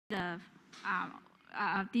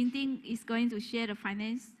Ting Ting is going to share the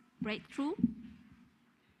finance breakthrough.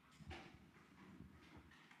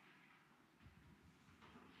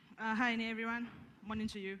 Hi everyone, morning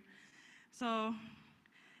to you. So,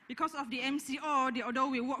 because of the MCO, although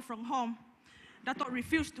we work from home, Dato'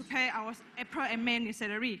 refused to pay our April and May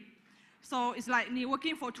salary. So it's like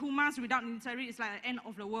working for 2 months without salary is like the end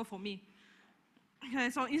of the world for me. Okay,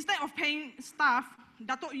 so instead of paying staff,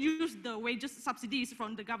 Dato' used the wages subsidies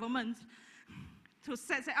from the government to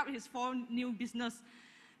set up his 4 new business.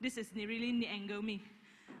 This is really anger me.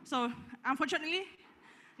 So unfortunately,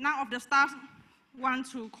 none of the staff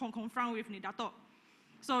want to confront with Dato'.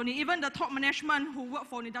 So even the top management who worked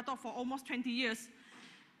for Dato' for almost 20 years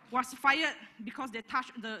was fired because they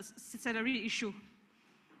touched the salary issue.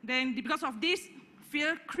 Then because of this,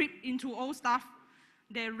 fear crept into all staff.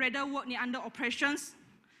 They rather work under oppressions,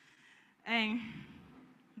 and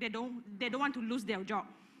they don't want to lose their job.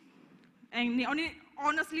 And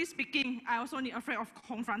honestly speaking, I also afraid of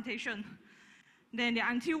confrontation. Then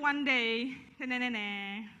until one day,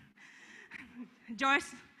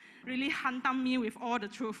 Joyce really hunted me with all the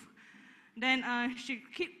truth. Then she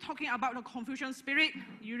kept talking about the Confucian spirit.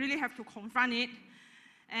 You really have to confront it.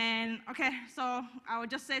 And okay, so I would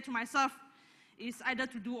just say to myself, it's either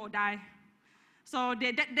to do or die. So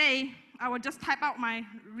that day, I would just type out my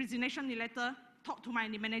resignation letter, talk to my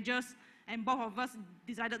managers, and both of us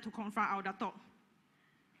decided to confront our Dato'.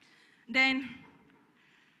 Then,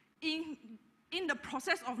 in the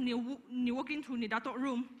process of walking to the Dato'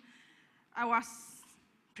 room, I was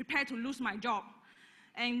prepared to lose my job.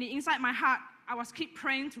 And inside my heart, I was keep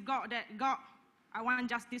praying to God that, God, I want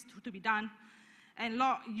justice to be done. And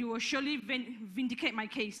Lord, you will surely vindicate my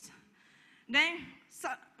case. Then,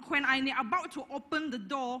 when I was about to open the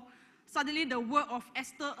door, suddenly the word of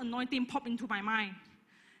Esther anointing popped into my mind.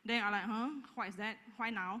 Then I'm like, what is that? Why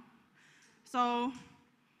now? So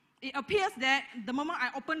it appears that the moment I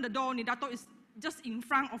opened the door, Dato' is just in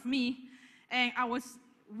front of me. And I was,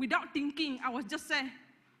 without thinking, I was just saying,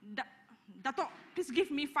 Dato', please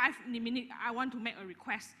give me 5 minutes. I want to make a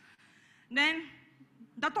request. Then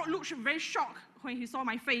Dato' looked very shocked when he saw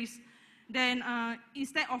my face. Then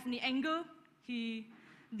instead of the anger, he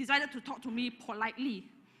decided to talk to me politely.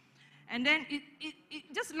 And then it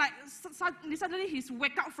just like suddenly he's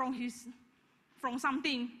wake up from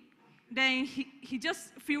something. Then he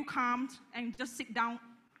just feel calm and just sit down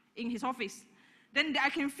in his office. Then I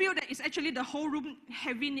can feel that it's actually the whole room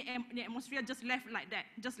heavy, the atmosphere just left like that,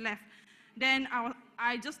 just left. Then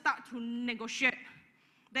I just start to negotiate.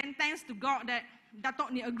 Then thanks to God that Dato'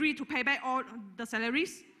 agreed to pay back all the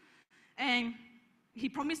salaries. And he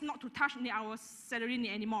promised not to touch our salary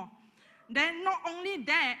anymore. Then not only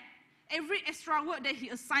that, every extra work that he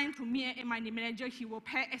assigned to me and my manager, he will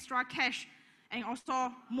pay extra cash and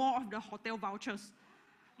also more of the hotel vouchers.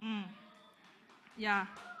 Yeah.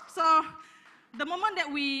 So the moment that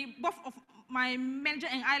both of my manager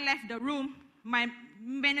and I left the room, my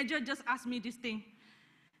manager just asked me this thing.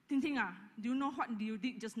 Ting Ting, do you know what you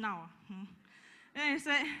did just now? And I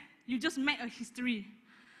said, you just made a history.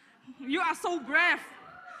 You are so brave.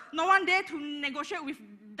 No one dare to negotiate with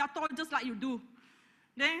Dato' just like you do.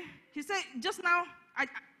 Then he said, just now,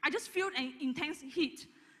 I just feel an intense heat,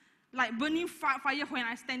 like burning fire when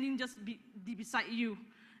I'm standing just beside you.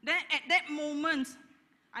 Then at that moment,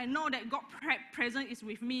 I know that God's presence is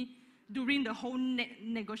with me during the whole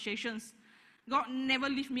negotiations. God never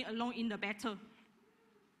leave me alone in the battle.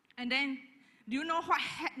 And then, do you know what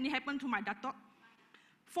happened to my Dato'?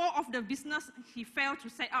 4 of the business he failed to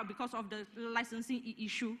set up because of the licensing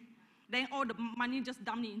issue. Then all the money just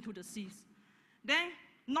dumped into the seas. Then,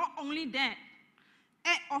 not only that,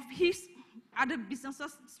 8 of his other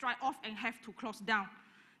businesses strike off and have to close down.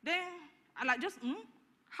 Then I like just,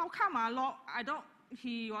 how come, Lord?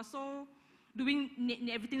 He was so doing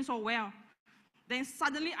everything so well. Then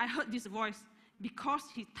suddenly I heard this voice, because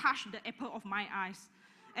he touched the apple of my eyes.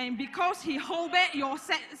 And because he hold back your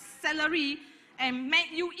salary and made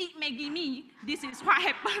you eat Maggie mee, this is what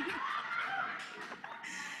happened.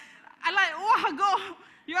 I like, oh God,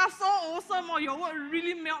 you are so awesome, or your word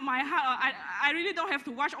really melt my heart. I really don't have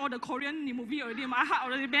to watch all the Korean movie already, my heart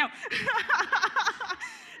already melt.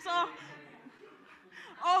 So,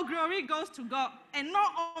 all glory goes to God. And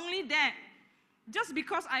not only that, just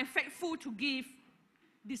because I'm faithful to give,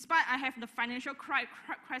 despite I have the financial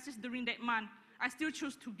crisis during that month, I still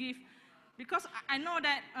choose to give. Because I know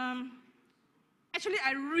that, actually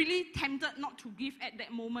I really tempted not to give at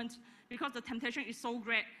that moment because the temptation is so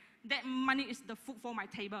great. That money is the food for my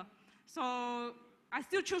table. So I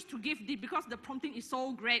still choose to give because the prompting is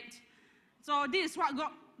so great. So this is what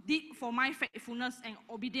God did for my faithfulness and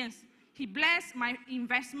obedience. He blessed my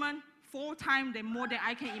investment 4 times more than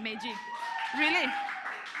I can imagine. Really.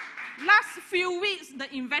 Last few weeks,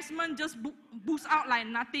 the investment just boost out like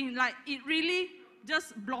nothing. Like it really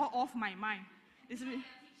just blow off my mind.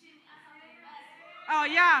 Oh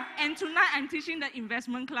yeah, and tonight I'm teaching the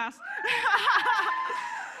investment class.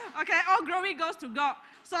 Okay, all glory goes to God.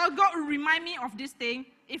 So God will remind me of this thing.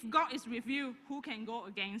 If God is with you, who can go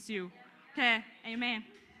against you? Okay, amen.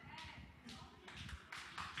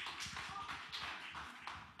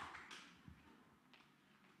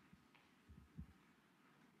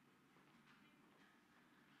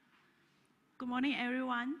 Good morning,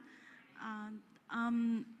 everyone.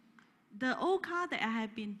 The old car that I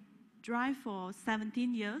have been driving for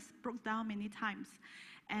 17 years broke down many times,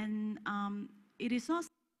 and it is not.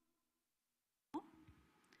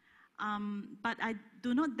 But I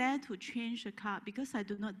do not dare to change the car because I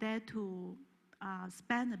do not dare to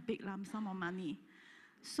spend a big lump sum of money.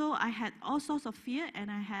 So I had all sorts of fear,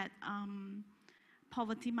 and I had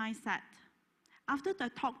poverty mindset. After I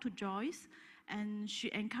talked to Joyce, and she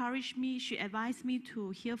encouraged me, she advised me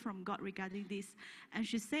to hear from God regarding this. And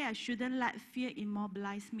she said I shouldn't let fear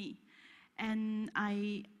immobilize me. And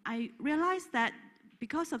I realized that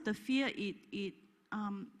because of the fear, it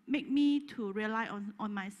made me to rely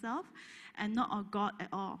on myself and not on God at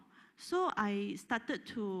all. So I started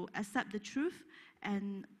to accept the truth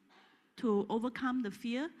and to overcome the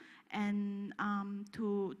fear and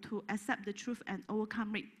to accept the truth and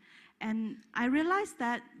overcome it. And I realized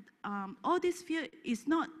that all this fear is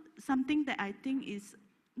not something that I think is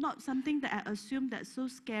not something that I assume that's so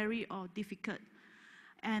scary or difficult.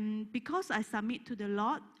 And because I submit to the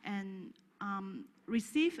Lord and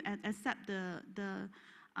receive and accept the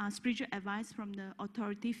spiritual advice from the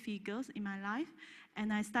authority figures in my life,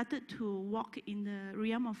 and I started to walk in the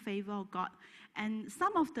realm of favor of God. And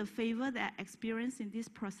some of the favor that I experienced in this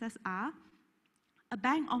process are, a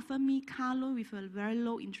bank offered me car loan with a very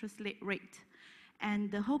low interest rate. And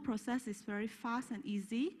the whole process is very fast and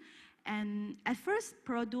easy. And at first,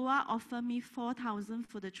 Perodua offered me $4,000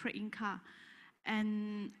 for the trade-in car.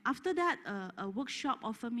 And after that, a workshop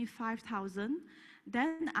offered me $5,000.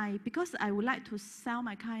 Then because I would like to sell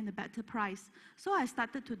my car in a better price, so I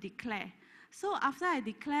started to declare. So after I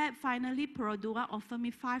declared, finally, Perodua offered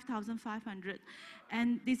me $5,500.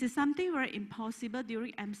 And this is something very impossible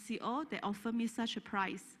during MCO. They offered me such a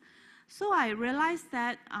price. So I realized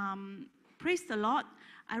that, praise the Lord,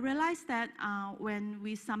 I realized that when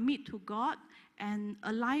we submit to God and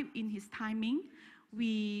align in His timing,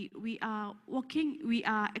 we are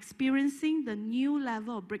experiencing the new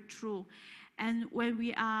level of breakthrough. And when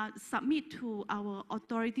we submit to our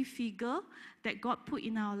authority figure that God put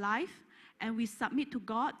in our life, and we submit to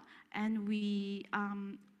God, and we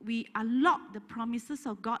unlock the promises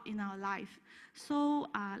of God in our life. So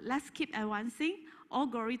let's keep advancing. All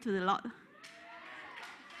glory to the Lord.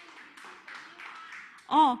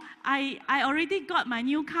 Oh, I already got my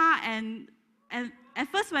new car, and at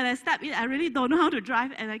first when I stepped in, I really don't know how to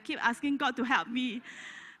drive, and I keep asking God to help me.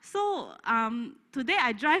 So today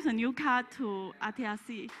I drive the new car to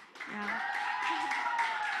RTRC. Yeah.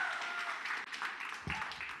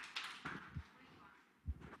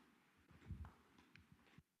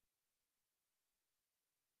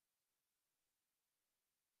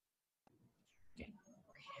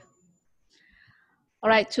 All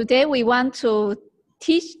right, today we want to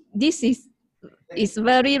teach. This is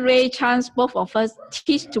very rare chance both of us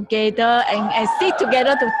teach together and sit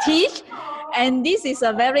together to teach. And this is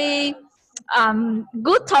a very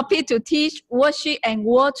good topic to teach: worship and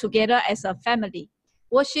war together as a family.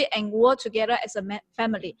 Worship and war together as a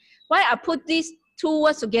family. Why I put these two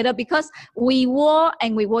words together? Because we war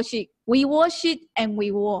and we worship. We worship and we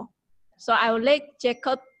war. So I will let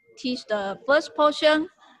Jacob teach the first portion.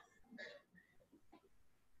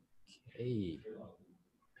 Hey.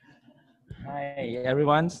 Hi,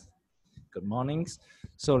 everyone. Good morning.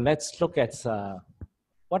 So let's look at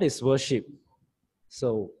what is worship.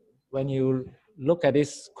 So when you look at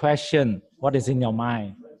this question, what is in your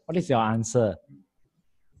mind? What is your answer?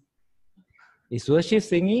 Is worship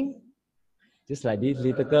singing? Just like this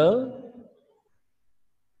little girl?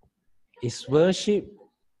 Is worship,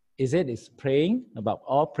 is praying, about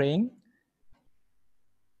all praying?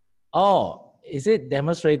 Or is it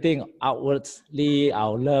demonstrating outwardly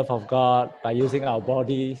our love of God by using our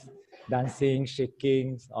bodies, dancing,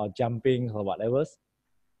 shaking, or jumping, or whatever?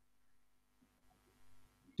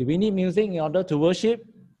 Do we need music in order to worship?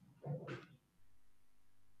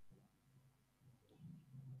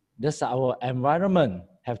 Does our environment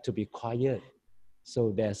have to be quiet?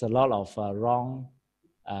 So there's a lot of wrong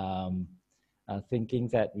thinking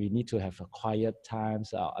that we need to have a quiet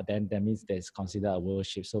times, then that means that's considered a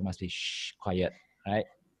worship, so must be quiet, right?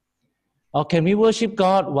 Or can we worship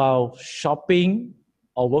God while shopping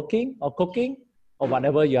or working or cooking or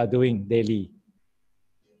whatever you are doing daily?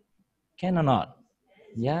 Can or not?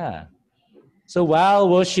 Yeah. So while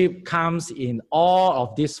worship comes in all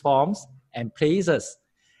of these forms and places,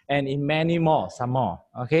 and in many more, some more,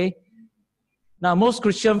 okay? Now, most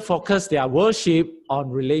Christians focus their worship on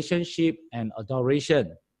relationship and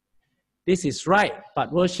adoration. This is right,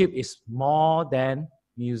 but worship is more than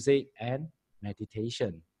music and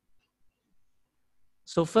meditation.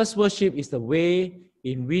 So first, worship is the way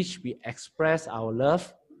in which we express our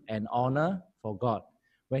love and honor for God.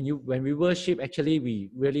 When we worship, actually, we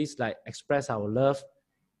really like express our love,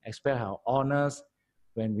 express our honors,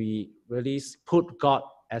 when we really put God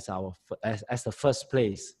as the first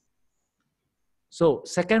place. So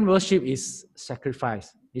second, worship is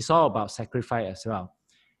sacrifice. It's all about sacrifice as well,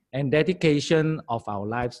 and dedication of our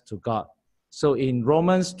lives to God. So in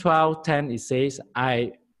Romans 12:10, it says,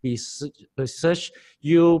 I beseech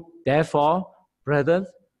you, therefore, brethren,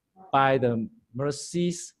 by the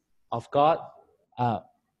mercies of God,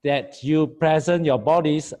 that you present your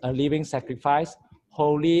bodies a living sacrifice,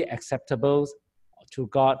 wholly acceptable to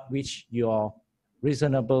God, which your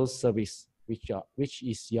reasonable service, which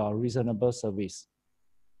is your reasonable service.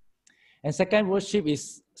 And second, worship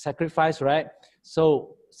is sacrifice, right?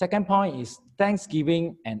 So second point is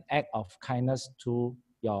thanksgiving, an act of kindness to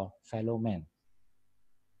your fellow man.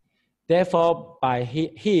 Therefore, by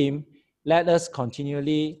him, let us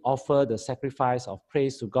continually offer the sacrifice of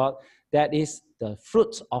praise to God, that is the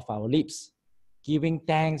fruit of our lips, giving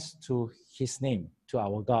thanks to his name, to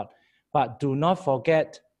our God. But do not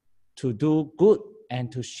forget to do good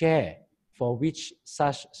and to share, for which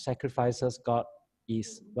such sacrifices God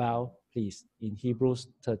is well pleased, in Hebrews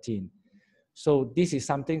 13. So this is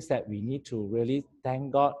something that we need to really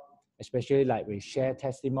thank God, especially like we share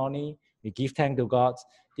testimony, we give thanks to God.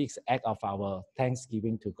 This act of our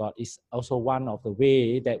thanksgiving to God is also one of the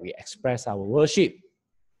ways that we express our worship.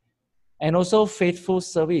 And also faithful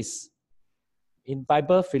service. In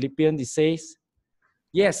Bible, Philippians, it says,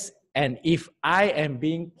 yes, and if I am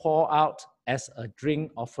being poured out as a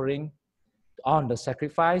drink offering on the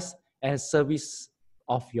sacrifice and service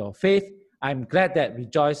of your faith, I'm glad that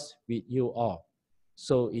rejoice with you all.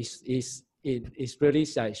 So it's really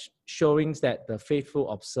like showing that the faithful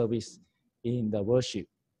of service in the worship.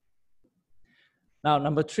 Now,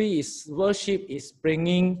 number 3 is worship is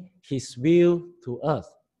bringing his will to earth.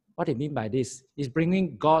 What do you mean by this? It's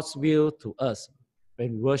bringing God's will to us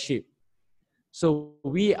when we worship. So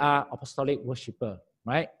we are apostolic worshiper,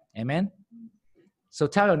 right? Amen? So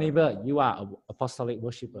tell your neighbor, you are an apostolic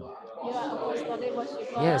worshiper. You are apostolic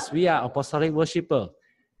worshiper. Yes, we are apostolic worshiper.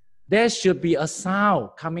 There should be a sound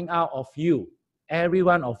coming out of you, every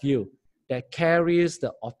one of you, that carries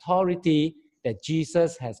the authority that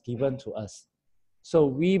Jesus has given to us. So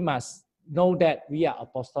we must know that we are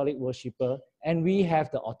apostolic worshiper and we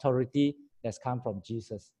have the authority that's come from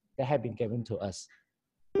Jesus that have been given to us.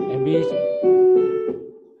 And we...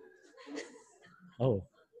 Oh,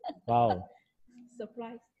 wow.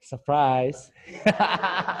 Surprise.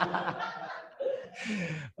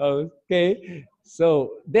 Okay,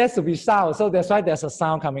 so there should be sound. So that's why there's a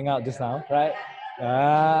sound coming out just now, right?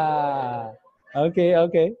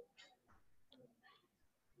 Okay.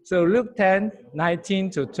 So Luke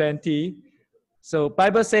 10:19-20. So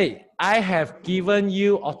Bible say, I have given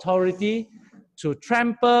you authority to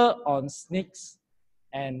trample on snakes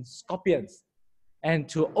and scorpions and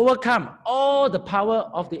to overcome all the power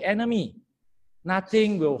of the enemy.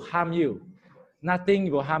 Nothing will harm you.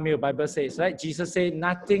 Nothing will harm you, Bible says, right? Jesus said,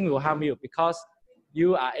 nothing will harm you because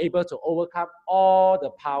you are able to overcome all the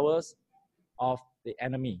powers of the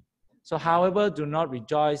enemy. So, however, do not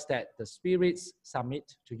rejoice that the spirits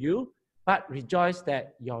submit to you, but rejoice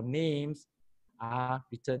that your names are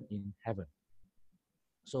written in heaven.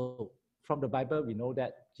 So, from the Bible, we know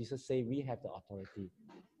that Jesus said we have the authority,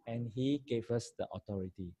 and he gave us the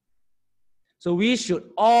authority. So we should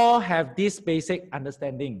all have this basic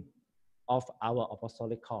understanding of our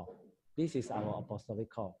apostolic call. This is our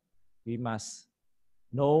apostolic call. We must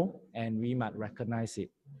know and we must recognize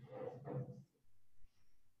it.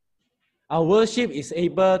 Our worship is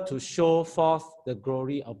able to show forth the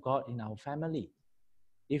glory of God in our family.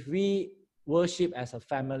 If we worship as a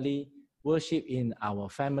family, worship in our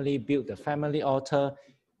family, build the family altar,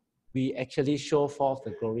 we actually show forth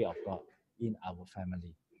the glory of God in our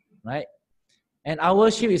family, right? And our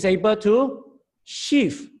worship is able to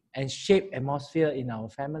shift and shape atmosphere in our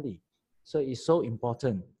family. So it's so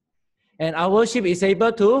important. And our worship is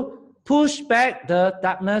able to push back the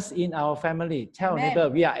darkness in our family. Tell Amen. neighbor,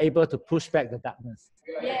 we are able to push back the darkness.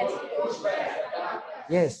 Yes.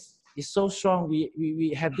 Yes, it's so strong.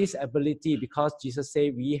 We have this ability because Jesus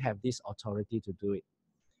said we have this authority to do it.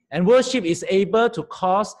 And worship is able to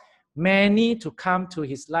cause many to come to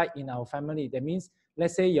his light in our family. That means,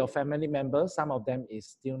 let's say your family members, some of them is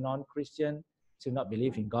still non-Christian, still not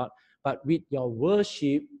believe in God. But with your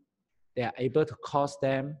worship, they are able to cause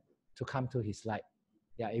them to come to his light.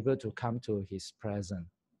 They are able to come to his presence.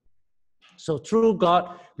 So through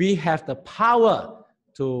God, we have the power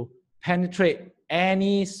to penetrate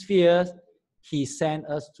any sphere he sent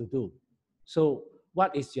us to do. So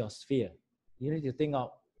what is your sphere? You need to think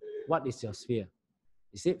of what is your sphere.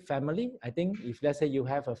 Is it family? I think if let's say you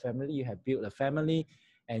have a family, you have built a family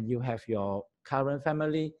and you have your current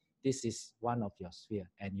family, this is one of your sphere.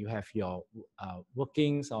 And you have your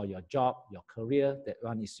workings or your job, your career, that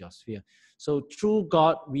one is your sphere. So through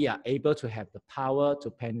God, we are able to have the power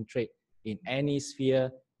to penetrate in any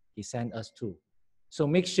sphere he sent us to. So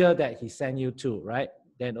make sure that he sent you to, right?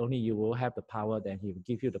 Then only you will have the power, then he will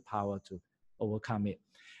give you the power to overcome it.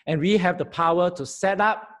 And we have the power to set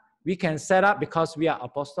up. We can set up because we are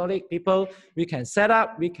apostolic people. We can set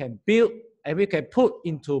up, we can build, and we can put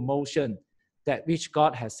into motion that which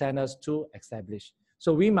God has sent us to establish.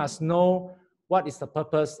 So we must know what is the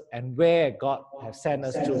purpose and where God has sent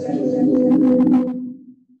us to.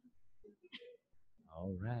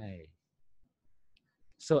 All right.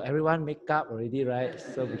 So everyone make up already, right?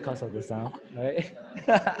 So because of the sound, right?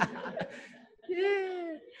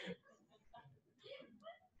 Yeah.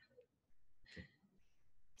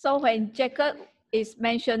 So when Jacob is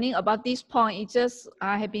mentioning about this point, it just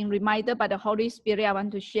I have been reminded by the Holy Spirit. I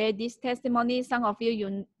want to share this testimony. Some of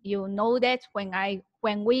you know that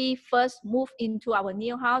when we first moved into our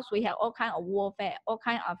new house, we had all kind of warfare, all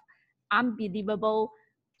kind of unbelievable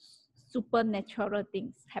supernatural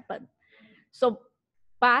things happen. So,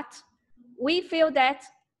 but we feel that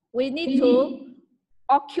we need to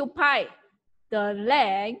occupy the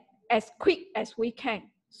land as quick as we can.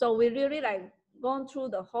 So we really like gone through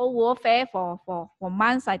the whole warfare for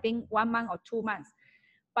months, I think 1 month or 2 months.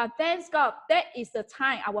 But thanks God, that is the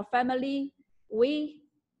time our family, it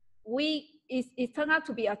turned out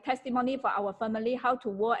to be a testimony for our family, how to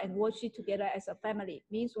work and worship together as a family.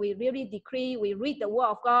 Means we really decree, we read the word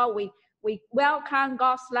of God, we welcome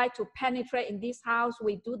God's light to penetrate in this house.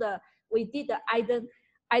 We did the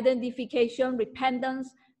identification, repentance,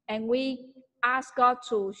 and we ask God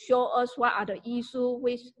to show us what are the issues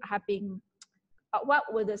which have been, what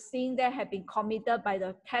were the sins that have been committed by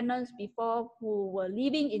the tenants before who were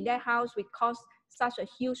living in that house, which caused such a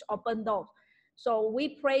huge open door. So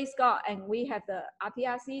we praise God, and we have the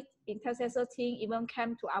RTRC intercessor team even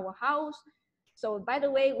came to our house. So by the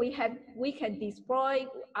way, we can destroy,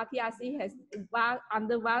 RTRC has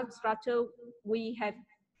under one structure, we have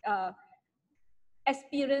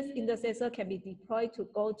experienced intercessor can be deployed to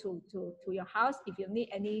go to your house if you need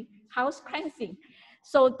any house cleansing.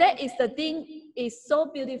 So that is the thing, is so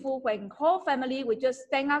beautiful when whole family we just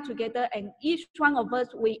stand out together, and each one of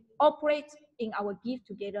us we operate in our gift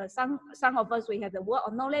together. Some of us we have the word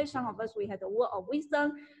of knowledge, some of us we have the word of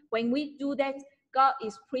wisdom. When we do that, God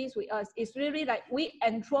is pleased with us. It's really like we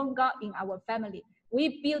enthrone God in our family.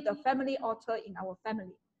 We build a family altar in our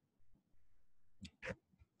family.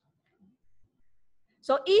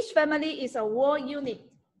 So each family is a war unit.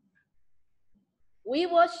 We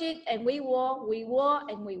worship and we war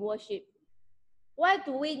and we worship. Why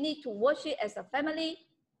do we need to worship as a family?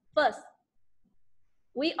 First,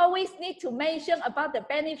 we always need to mention about the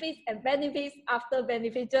benefits and benefits after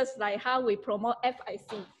benefits, just like how we promote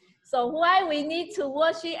FIC. So why we need to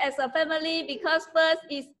worship as a family? Because first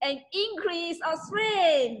is an increase of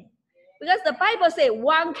strength. Because the Bible says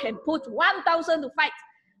one can put 1,000 to fight,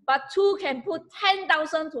 but two can put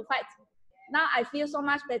 10,000 to fight. Now I feel so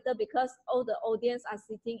much better because all the audience are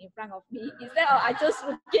sitting in front of me. Instead of I just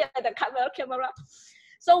looking at the camera.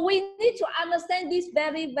 So we need to understand this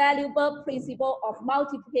very valuable principle of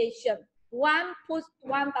multiplication. One puts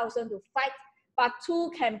 1,000 to fight, but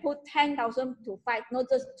two can put 10,000 to fight, not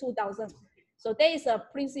just 2,000. So there is a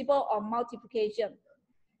principle of multiplication.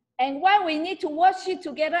 And why we need to worship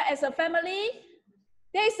together as a family,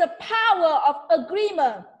 there is a power of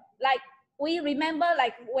agreement. Like we remember,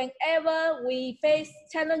 like whenever we face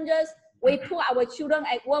challenges, we put our children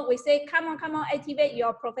at work, we say, come on, activate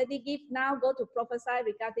your prophetic gift now, go to prophesy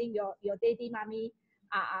regarding your daddy, mommy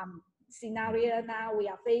scenario now we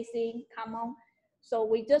are facing, come on. So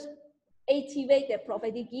we just activate the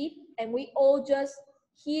prophetic gift, and we all just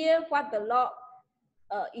hear what the Lord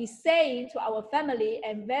is saying to our family,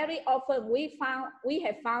 and very often we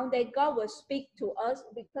have found that God will speak to us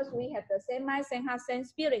because we have the same mind, same heart, same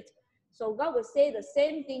spirit. So God will say the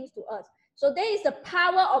same things to us. So there is the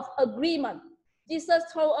power of agreement. Jesus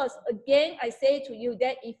told us, again, I say to you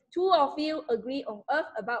that if two of you agree on earth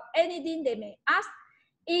about anything they may ask,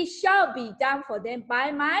 it shall be done for them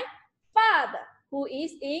by my Father who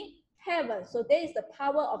is in heaven. So there is the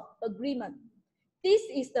power of agreement. This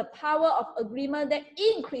is the power of agreement that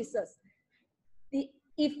increases the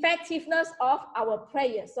effectiveness of our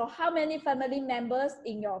prayers. So how many family members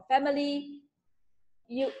in your family,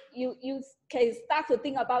 you can start to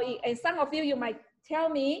think about it. And some of you, you might tell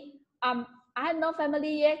me, I have no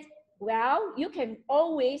family yet. Well, you can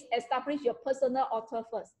always establish your personal altar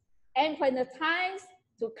first. And when the times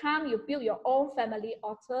to come, you build your own family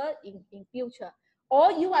altar in future.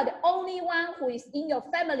 Or you are the only one who is in your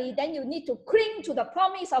family, then you need to cling to the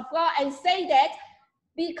promise of God and say that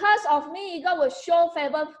because of me, God will show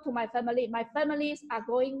favor to my family. My families are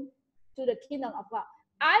going to the kingdom of God.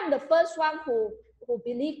 I'm the first one who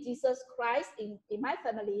believe Jesus Christ in my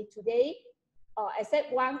family today.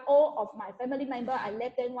 Except all of my family members, I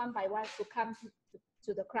let them one by one to come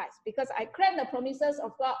to the Christ because I claim the promises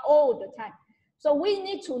of God all the time. So we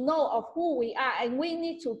need to know of who we are, and we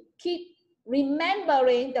need to keep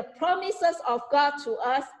remembering the promises of God to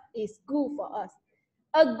us is good for us.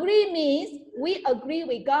 Agree means we agree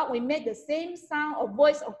with God. We make the same sound or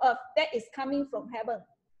voice of earth that is coming from heaven.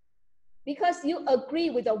 Because you agree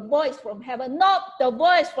with the voice from heaven, not the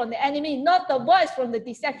voice from the enemy, not the voice from the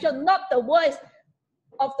deception, not the voice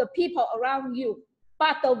of the people around you,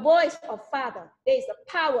 but the voice of Father. There is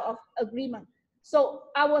a power of agreement. So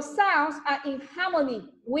our sounds are in harmony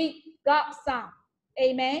with God's sound.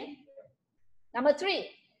 Amen. Number 3,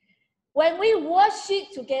 when we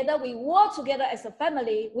worship together, we work together as a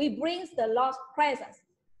family, we bring the Lord's presence.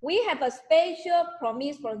 We have a special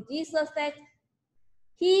promise from Jesus that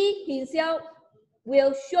He Himself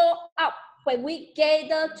will show up when we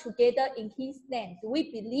gather together in His name. Do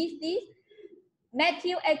we believe this?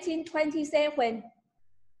 Matthew 18:20 says,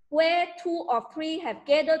 where 2 or 3 have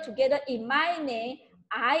gathered together in my name,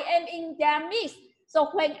 I am in their midst. So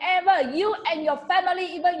whenever you and your family,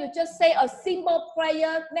 even you just say a simple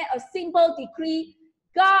prayer, make a simple decree,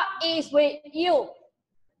 God is with you.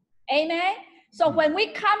 Amen. So when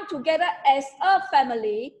we come together as a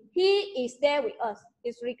family, He is there with us.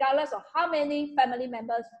 It's regardless of how many family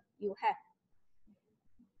members you have.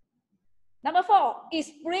 Number 4, it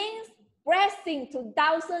brings blessing to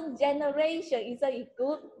 1,000 generations. Isn't it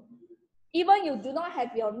good? Even you do not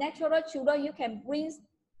have your natural children, you can bring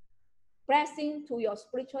blessing to your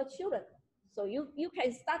spiritual children. So you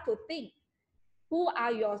can start to think, who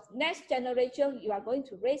are your next generation you are going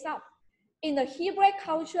to raise up? In the Hebrew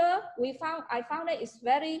culture, I found that it's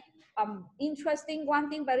very interesting. One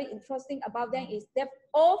thing very interesting about them is that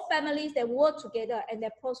all families, they work together and they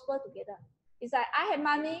prosper together. It's like, I have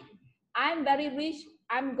money, I'm very rich,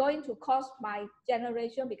 I'm going to cause my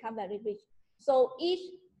generation become very rich. So each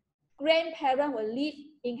grandparent will leave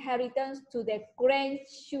inheritance to their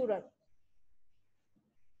grandchildren.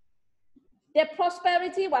 Their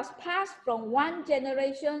prosperity was passed from one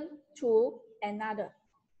generation to another.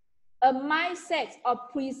 A mindset of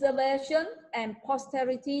preservation and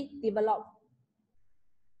posterity developed.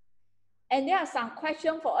 And there are some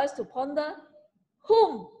questions for us to ponder.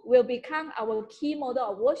 Whom will become our key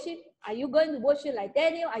model of worship? Are you going to worship like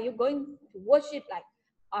Daniel? Are you going to worship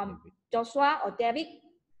like Joshua or David?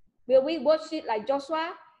 Will we worship like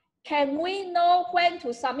Joshua? Can we know when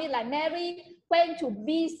to submit like Mary, when to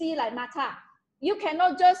busy like Martha? You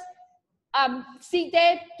cannot just sit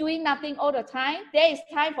there doing nothing all the time. There is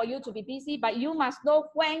time for you to be busy, but you must know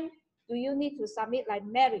when do you need to submit like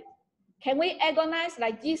Mary. Can we agonize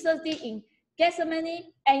like Jesus did in Gethsemane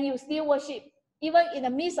and you still worship? Even in the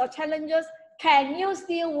midst of challenges, can you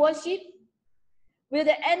still worship? Will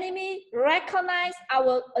the enemy recognize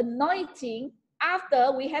our anointing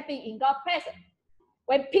after we have been in God's presence?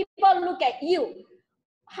 When people look at you,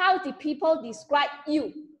 how do people describe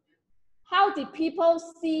you? How do people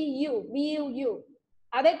see you, view you?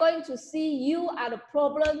 Are they going to see you as the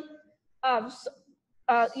problem?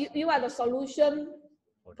 You are the solution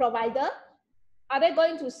provider? Are they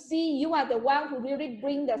going to see you as the one who really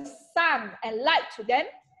bring the sun and light to them?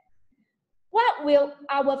 What will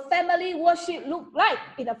our family worship look like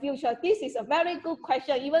in the future? This is a very good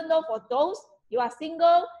question, even though for those you are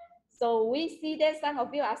single. So we see that some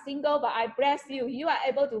of you are single, but I bless you. You are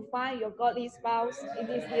able to find your godly spouse in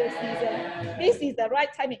this new season. This is the right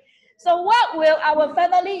timing. So what will our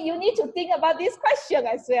family, you need to think about this question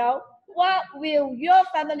as well. what will your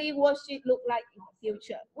family worship look like in the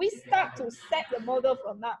future? We start to set the model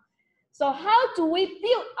from now. So how do we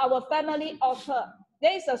build our family altar?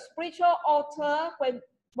 There is a spiritual altar when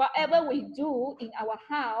whatever we do in our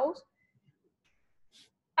house,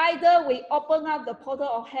 either we open up the portal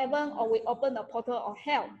of heaven or we open the portal of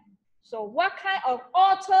hell. So what kind of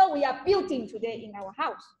altar we are building today in our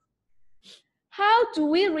house? How do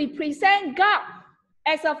we represent God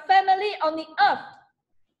as a family on the earth?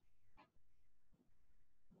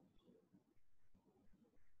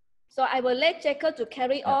 So I will let Jacob to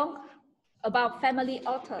carry on about family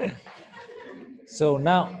altar. So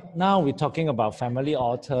now we're talking about family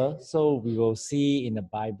altar. So we will see in the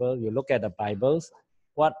Bible, you look at the Bibles,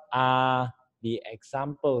 what are the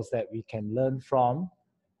examples that we can learn from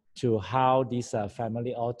to how this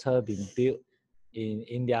family altar being built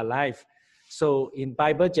in their life. So in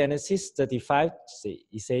Bible Genesis 35,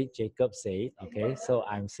 it says Jacob said, okay, so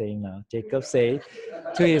I'm saying now, Jacob said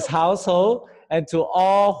to his household and to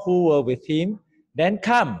all who were with him, then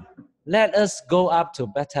come, let us go up to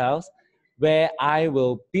Bethel, where I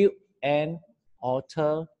will build an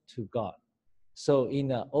altar to God. So in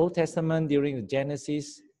the Old Testament, during the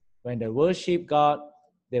Genesis, when they worship God,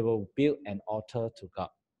 they will build an altar to God.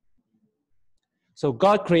 So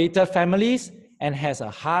God created families and has a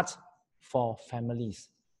heart for families.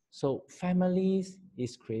 So families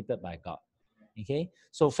is created by God. Okay,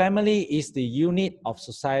 so family is the unit of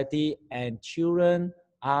society and children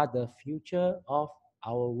are the future of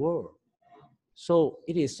our world. So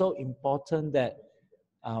it is so important that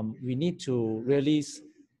we need to really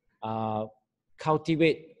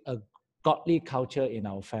cultivate a godly culture in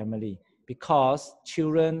our family, because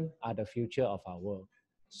children are the future of our world.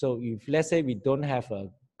 So if let's say we don't have a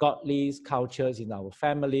godly culture in our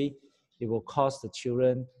family, it will cause the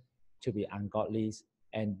children to be ungodly,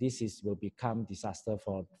 and will become disaster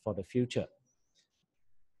for the future.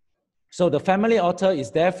 So the family altar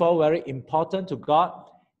is therefore very important to God,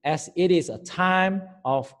 as it is a time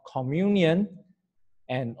of communion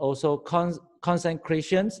and also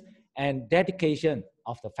consecrations and dedication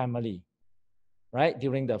of the family, right,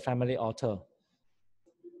 during the family altar.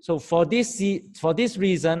 So for this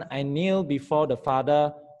reason, I kneel before the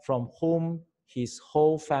Father, from whom his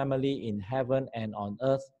whole family in heaven and on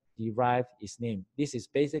earth derive his name. This is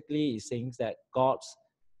basically saying that God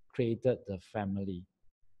created the family,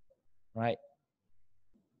 right?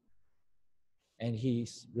 And he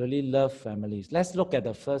really loved families. Let's look at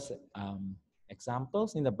the first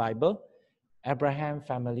examples in the Bible. Abraham's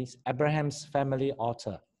family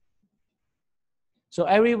altar. So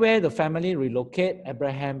everywhere the family relocate,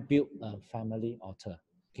 Abraham built a family altar.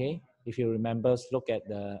 Okay, if you remember, look at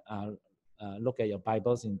your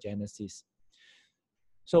Bibles in Genesis.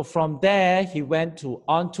 So from there, he went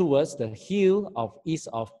on towards the hill of east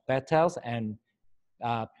of Bethel and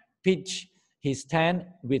pitched his tent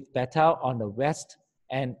with Bethel on the west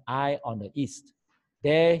and Ai on the east.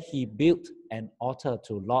 There he built an altar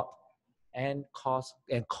to Lord and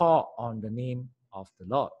called on the name of the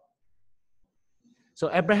Lord. So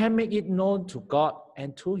Abraham made it known to God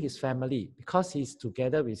and to his family, because he's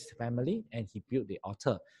together with his family, and he built the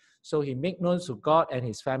altar. So he made known to God and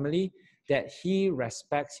his family that he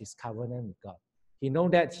respects his covenant with God. He know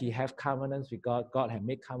that he have covenants with God. God had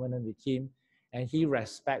made covenant with him, and he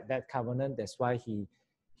respect that covenant. That's why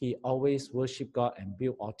he always worship God and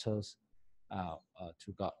build altars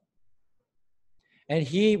to God. And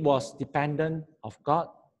he was dependent of God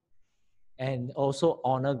and also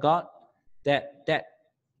honor God, that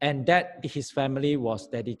his family was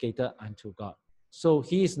dedicated unto God. So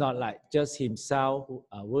he is not like just himself who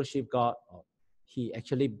worship God, or he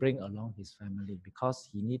actually bring along his family, because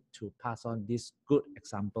he need to pass on these good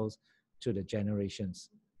examples to the generations.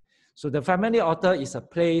 So the family altar is a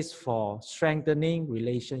place for strengthening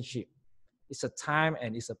relationship. It's a time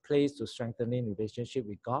and it's a place to strengthening relationship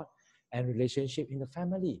with God and relationship in the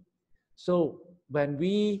family. So when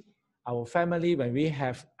our family, when we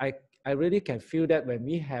have, I really can feel that when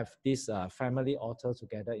we have this family altar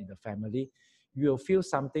together in the family, you will feel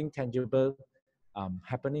something tangible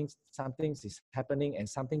happening, something is happening, and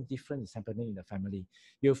something different is happening in the family.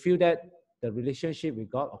 You'll feel that the relationship with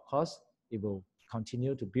God, of course, it will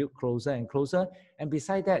continue to build closer and closer. And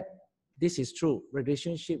beside that, this is true,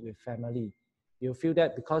 relationship with family. You'll feel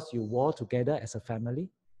that because you war together as a family,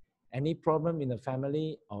 any problem in the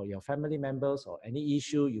family or your family members or any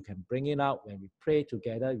issue, you can bring it out. When we pray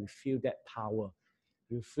together, you feel that power.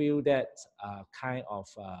 You feel that kind of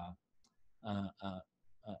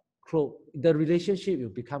the relationship will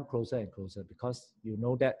become closer and closer, because you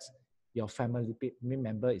know that your family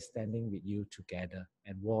member is standing with you together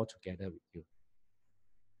and war together with you.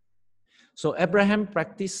 So Abraham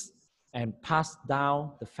practiced and passed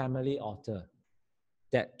down the family altar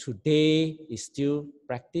that today is still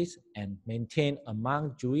practiced and maintained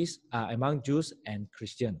among Jews and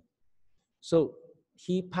Christians. So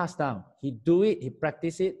he passed down, he do it, he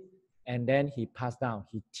practice it, and then he passed down,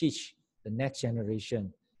 he teach the next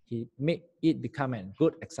generation. He make it become a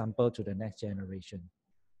good example to the next generation.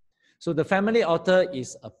 So the family altar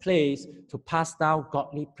is a place to pass down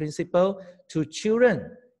godly principle to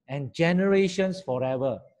children and generations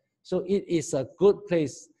forever. So it is a good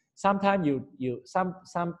place. Sometimes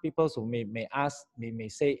some people who may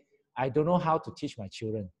say, I don't know how to teach my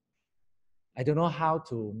children. I don't know how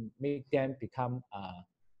to make them become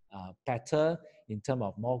better in terms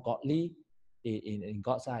of more godly in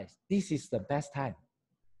God's eyes. This is the best time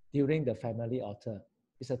during the family altar.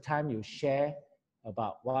 It's a time you share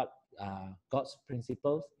about what God's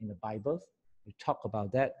principles in the Bible. You talk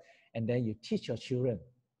about that, and then you teach your children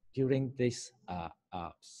during this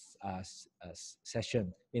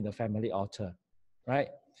session in the family altar, right?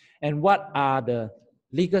 And what are the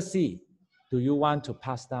legacy do you want to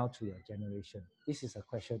pass down to your generation? This is a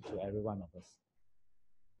question to every one of us,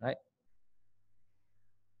 right?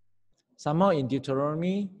 Some more in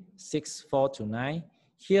Deuteronomy 6:4-9.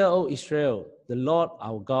 Hear, O Israel, the Lord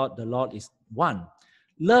our God, the Lord is one.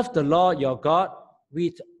 Love the Lord your God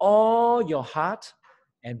with all your heart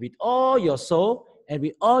and with all your soul and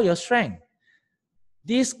with all your strength.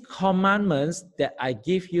 These commandments that I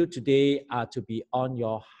give you today are to be on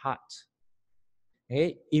your heart.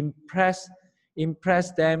 Okay? Impress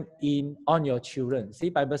them on your children. See,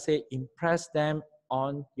 Bible say, impress them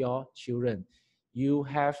on your children. You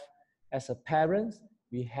have, as a parent,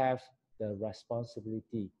 we have the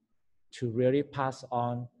responsibility to really pass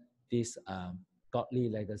on this godly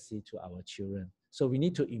legacy to our children. So we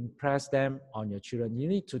need to impress them on your children. You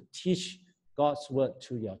need to teach God's word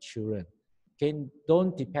to your children. Okay?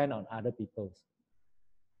 Don't depend on other people.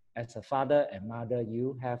 As a father and mother,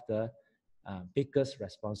 you have the biggest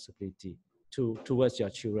responsibility towards your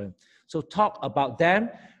children. So talk about them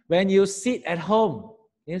when you sit at home.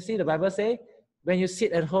 You see the Bible say, when you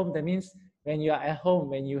sit at home, that means when you are at home,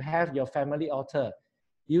 when you have your family altar,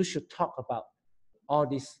 you should talk about all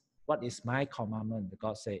this. What is my commandment?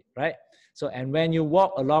 God said, right? So, and when you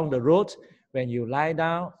walk along the road, when you lie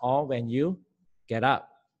down or when you get up.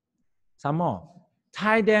 Some more.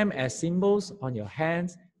 Tie them as symbols on your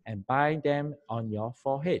hands and bind them on your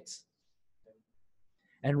foreheads.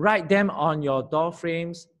 And write them on your door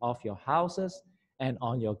frames of your houses and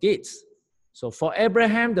on your gates. So for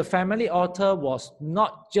Abraham, the family altar was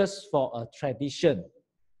not just for a tradition,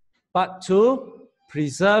 but to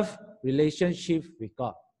preserve relationship with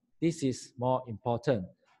God. This is more important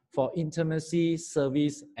for intimacy,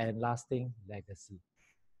 service, and lasting legacy.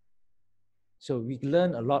 So we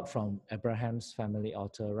learn a lot from Abraham's family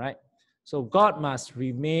altar, right? So God must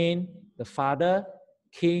remain the Father,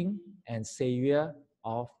 King, and Savior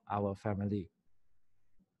of our family.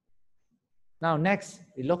 Now next,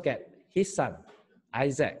 we look at his son,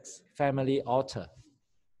 Isaac's family altar.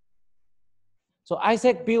 So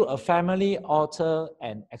Isaac built a family altar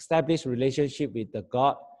and established relationship with the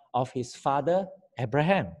God of his father,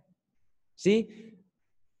 Abraham. See,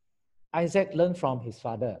 Isaac learned from his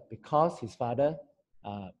father because his father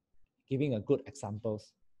giving a good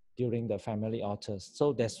examples during the family altars.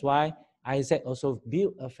 So that's why Isaac also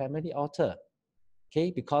built a family altar,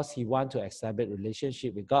 okay, because he wanted to establish a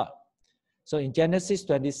relationship with God. So in Genesis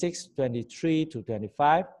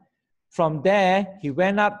 26:23-25, from there he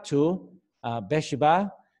went up to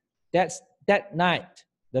Beersheba. That night,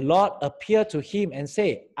 the Lord appeared to him and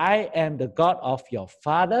said, I am the God of your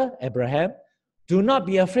father, Abraham. Do not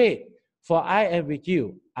be afraid, for I am with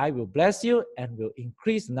you. I will bless you and will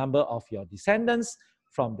increase the number of your descendants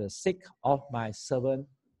from the sake of my servant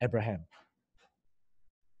Abraham.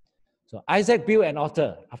 So Isaac built an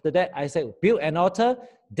altar. After that, Isaac built an altar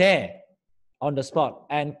there on the spot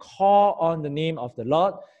and called on the name of the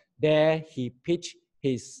Lord. There he pitched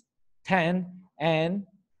his tent, and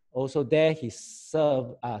also there his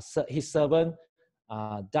servant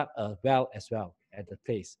dug a well as well at the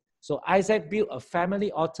place. So Isaac built a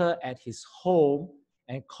family altar at his home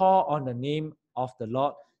and called on the name of the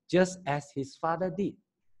Lord, just as his father did,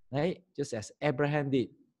 right? Just as Abraham did.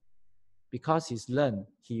 Because he's learned,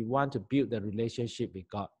 he wanted to build the relationship with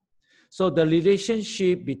God. So the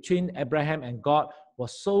relationship between Abraham and God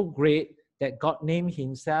was so great that God named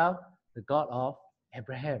himself the God of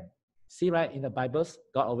Abraham. See, right, in the Bibles,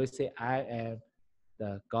 God always say, I am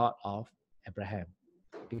the God of Abraham.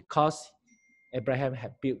 Because Abraham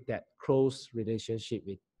had built that close relationship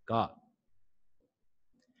with God.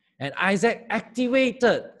 And Isaac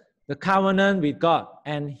activated the covenant with God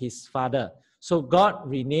and his father. So God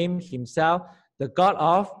renamed himself the God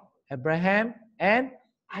of Abraham and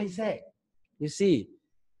Isaac. You see,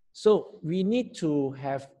 so we need to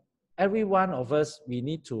have, every one of us, we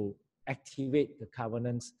need to activate the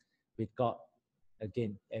covenants with God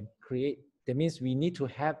again and create. That means we need to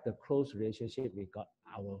have the close relationship with God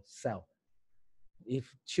ourselves. If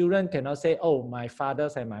children cannot say, oh, my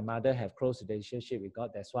fathers and my mother have close relationship with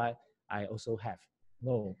God, that's why I also have.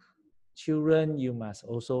 No. Children, you must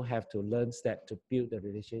also have to learn that to build the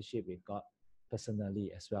relationship with God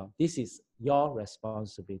personally as well. This is your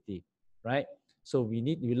responsibility, right? So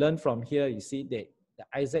you learn from here, you see that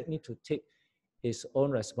Isaac need to take his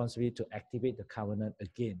own responsibility to activate the covenant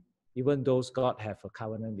again, even though God have a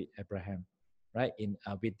covenant with Abraham, right,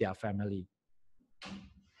 with their family.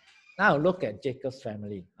 Now look at Jacob's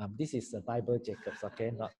family. This is the Bible Jacob's,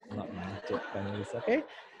 okay, not my families, okay?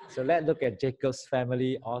 So let's look at Jacob's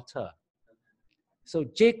family altar. So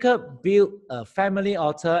Jacob built a family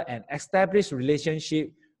altar and established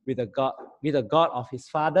relationship with the God of his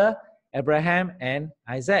father, Abraham and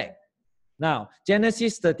Isaac. Now,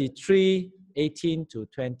 Genesis 33, 18 to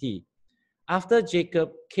 20. After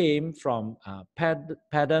Jacob came from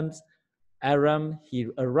Paddan Aram, he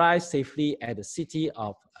arrived safely at the city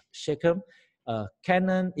of Shechem,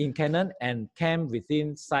 in Canaan, and camped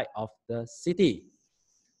within sight of the city.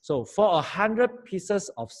 So for 100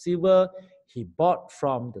 pieces of silver, he bought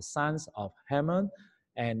from the sons of Hamor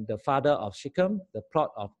and the father of Shechem the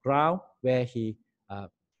plot of ground where he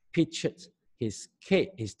pitched his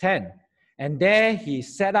tent. And there he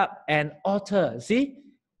set up an altar. See,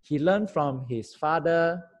 he learned from his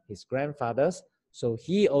father, his grandfathers. So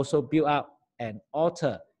he also built up an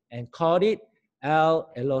altar and called it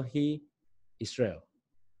El Elohi Israel.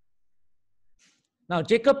 Now,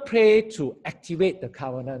 Jacob prayed to activate the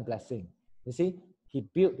covenant blessing. You see, he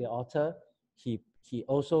built the altar. He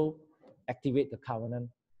also activated the covenant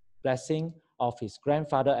blessing of his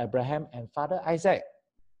grandfather Abraham and father Isaac.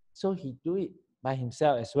 So he do it by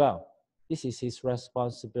himself as well. This is his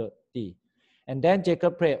responsibility. And then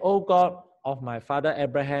Jacob prayed, "O God of my father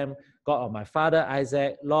Abraham, God of my father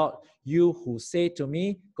Isaac, Lord, you who say to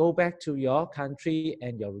me, go back to your country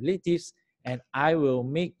and your relatives, and I will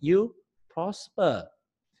make you prosper."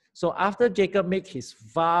 So after Jacob made his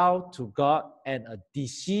vow to God and a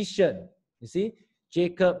decision, you see,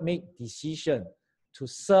 Jacob made decision to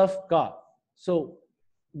serve God. So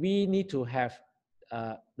we need to have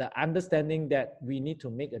the understanding that we need to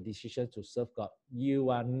make a decision to serve God. You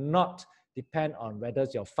are not depend on whether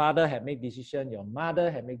your father had made decision, your mother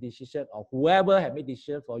had made decision, or whoever had made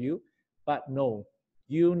decision for you. But no,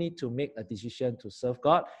 you need to make a decision to serve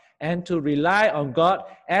God and to rely on God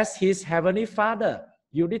as his heavenly Father.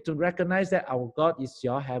 You need to recognize that our God is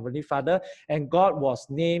your heavenly Father, and God was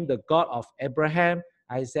named the God of Abraham,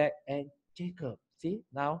 Isaac, and Jacob. See,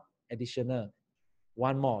 now additional.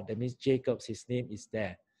 One more, that means Jacob's, his name is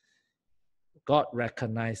there. God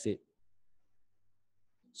recognized it.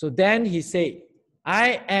 So then he said,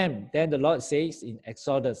 I am, then the Lord says in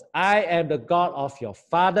Exodus, I am the God of your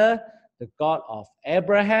father, the God of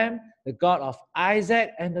Abraham, the God of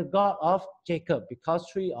Isaac, and the God of Jacob, because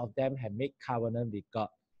three of them have made covenant with God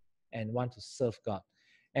and want to serve God.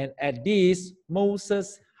 And at this,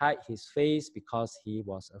 Moses hid his face because he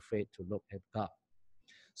was afraid to look at God.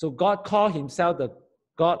 So God called himself the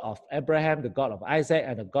God of Abraham, the God of Isaac,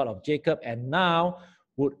 and the God of Jacob, and now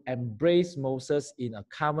would embrace Moses in a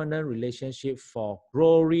covenant relationship for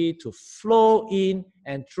glory to flow in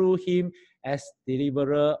and through him as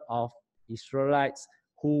deliverer of Israelites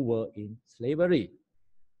who were in slavery.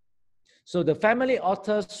 So the family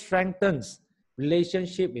altar strengthens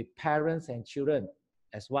relationship with parents and children,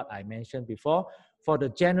 as what I mentioned before, for the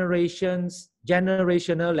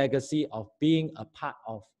generational legacy of being a part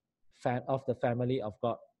of the family of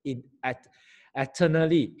God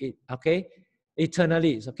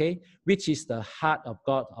eternally, which is the heart of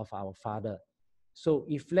God of our Father. So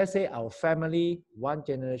if let's say our family, one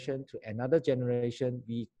generation to another generation,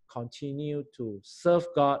 we continue to serve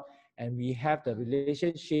God and we have the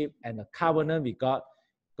relationship and the covenant with God,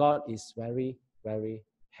 God is very, very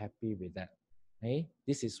happy with that. Okay?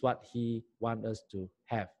 This is what he wants us to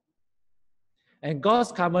have. And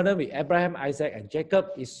God's covenant with Abraham, Isaac, and Jacob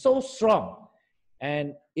is so strong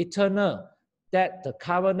and eternal that the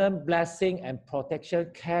covenant blessing and protection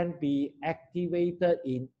can be activated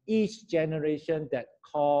in each generation that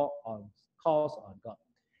calls on God.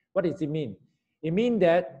 What does it mean? It means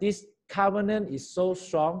that this covenant is so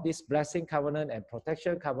strong, this blessing covenant and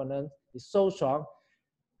protection covenant is so strong.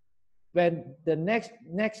 When the next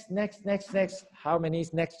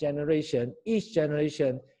generation, each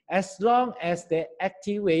generation as long as they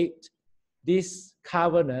activate this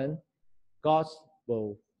covenant, God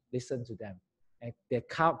will listen to them. And they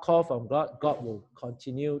call from God, God will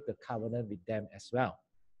continue the covenant with them as well.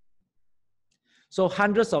 So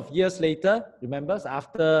hundreds of years later, remember,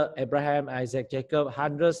 after Abraham, Isaac, Jacob,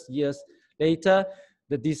 hundreds of years later,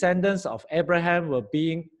 the descendants of Abraham were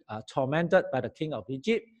being tormented by the king of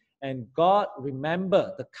Egypt, and God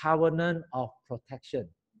remembered the covenant of protection,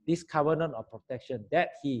 this covenant of protection that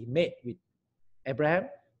he made with Abraham,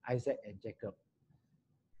 Isaac, and Jacob.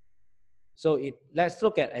 So let's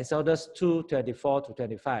look at Exodus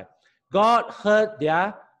 2:24-25. God heard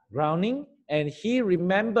their groaning and he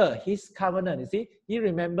remembered his covenant. You see, he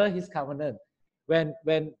remembered his covenant. When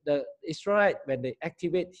the Israelites, when they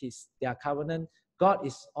activate their covenant, God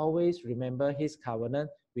is always remember his covenant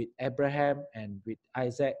with Abraham and with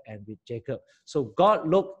Isaac and with Jacob. So God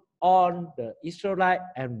looked on the Israelites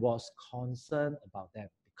and was concerned about them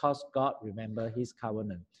because God remembered his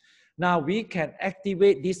covenant. Now we can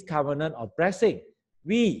activate this covenant of blessing.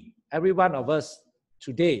 Every one of us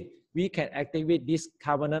today, we can activate this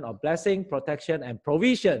covenant of blessing, protection, and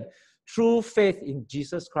provision through faith in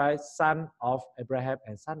Jesus Christ, son of Abraham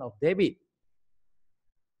and son of David.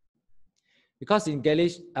 Because in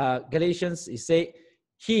Galatians, it says,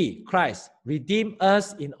 he, Christ, redeemed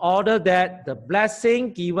us in order that the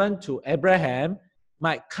blessing given to Abraham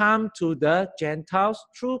might come to the Gentiles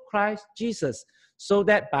through Christ Jesus, so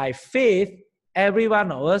that by faith, every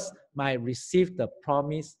one of us might receive the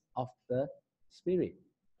promise of the Spirit.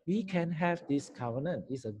 We can have this covenant.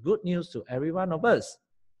 It's a good news to every one of us,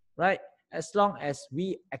 right? As long as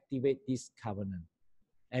we activate this covenant.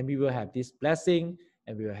 And we will have this blessing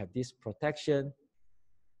and we will have this protection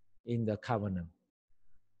in the covenant.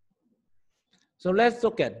 So let's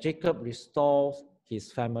look at Jacob restores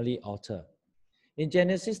his family altar. In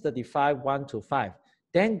Genesis 35, 1-5,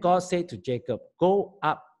 then God said to Jacob, go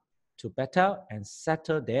up to Bethel and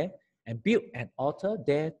settle there and build an altar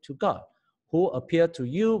there to God, who appeared to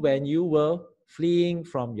you when you were fleeing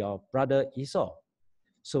from your brother Esau.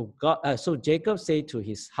 So Jacob said to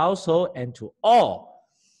his household and to all,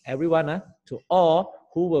 everyone, to all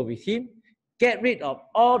who were with him, get rid of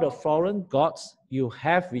all the foreign gods you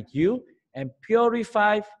have with you and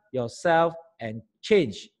purify yourself and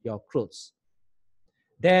change your clothes.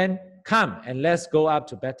 Then come and let's go up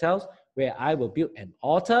to Bethel, where I will build an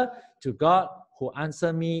altar to God who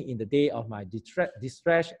answered me in the day of my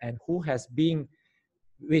distress and who has been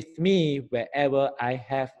with me wherever I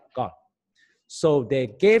have gone. So they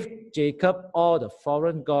gave Jacob all the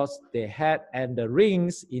foreign gods they had and the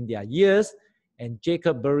rings in their ears, and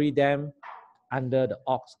Jacob buried them under the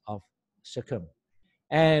oaks of Shechem.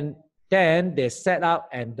 And then they set out,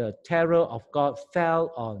 and the terror of God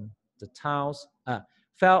fell on the towns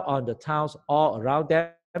all around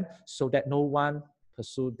them, so that no one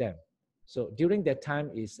pursued them. So during that time,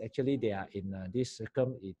 is actually they are in this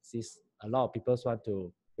Shechem. It's a lot of people want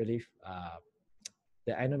to believe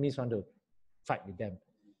the enemies want to fight with them,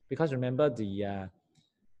 because remember the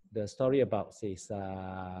story about his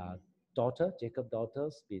daughter, Jacob's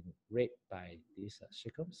daughter's been raped by this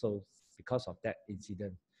Shechem. So because of that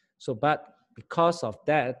incident, but because of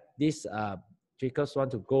that, this Jacob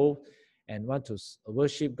want to go and want to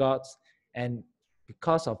worship God, and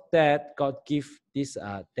because of that, God give this.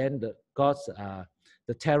 Then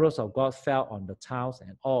the terrors of God fell on the towns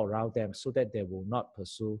and all around them, so that they will not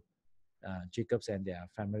pursue Jacob's and their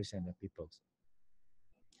families and their peoples.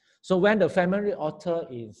 So when the family altar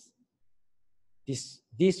is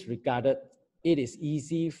disregarded, it is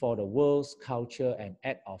easy for the world's culture and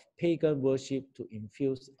act of pagan worship to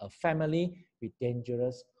infuse a family with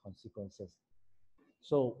dangerous consequences.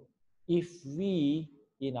 So if we,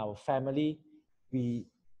 in our family, we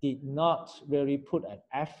did not really put an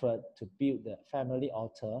effort to build the family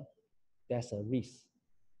altar, there's a risk.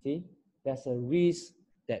 See, there's a risk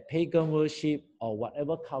that pagan worship or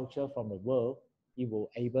whatever culture from the world, it will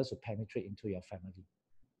able to penetrate into your family.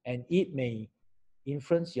 And it may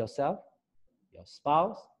influence yourself, your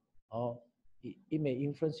spouse, or it may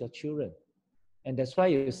influence your children. And that's why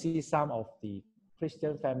you see some of the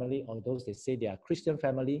Christian family, or those they say they are Christian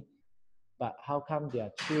family, but how come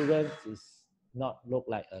their children is not look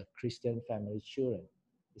like a Christian family children?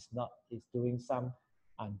 It's doing some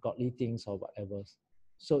ungodly things or whatever.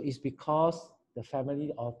 So it's because the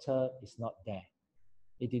family altar is not there.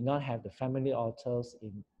 It did not have the family altars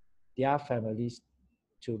in their families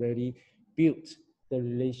to really build the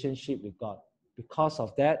relationship with God. Because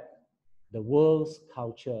of that, the world's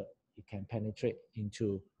culture, it can penetrate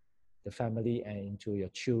into the family and into your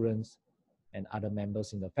children and other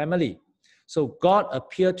members in the family. So God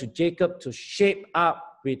appeared to Jacob to shape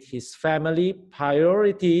up with his family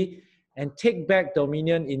priority and take back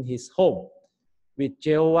dominion in his home, with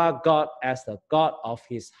Jehovah God as the God of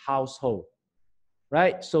his household.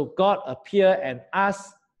 Right? So God appeared and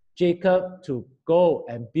asked Jacob to go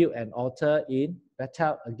and build an altar in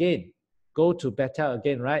Bethel again. Go to Bethel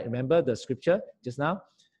again, right? Remember the scripture just now?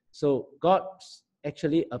 So God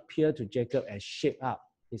actually appeared to Jacob and shape up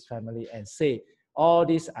his family and say, all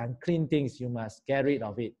these unclean things, you must get rid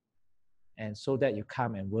of it. And so that you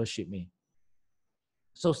come and worship me.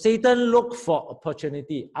 So Satan look for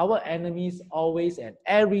opportunity. Our enemies always and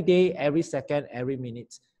every day, every second, every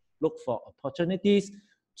minute, look for opportunities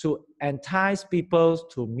to entice people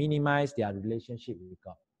to minimize their relationship with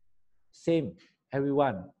God. Same,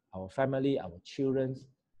 everyone, our family, our children,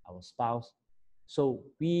 our spouse. So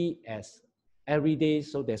we as every day,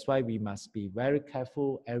 so that's why we must be very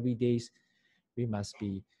careful every day. We must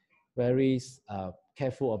be very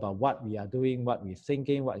careful about what we are doing, what we're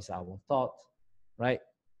thinking, what is our thought, right?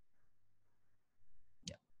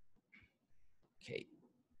 Yeah. Okay.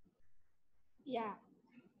 Yeah.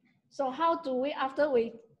 So how do we, after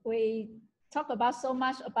we talk about so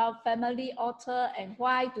much about family altar and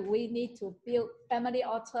why do we need to build family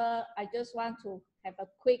altar, I just want to have a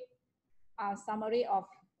quick summary of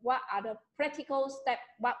what are the practical steps,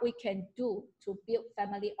 what we can do to build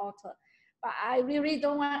family altar. But I really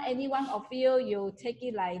don't want any one of you take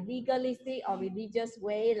it like legalistic or religious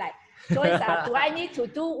way, like, Joyce, do I need to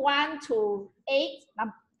do 1 to 8,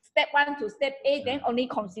 step 1 to step 8, then only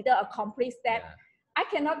consider a complete step? Yeah. I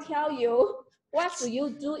cannot tell you what do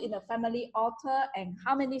you do in a family altar and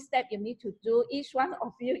how many steps you need to do. Each one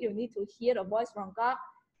of you need to hear the voice from God.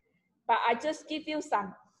 But I just give you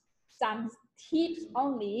some tips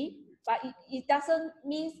only, but it doesn't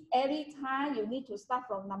mean every time you need to start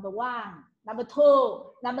from number 1, number 2,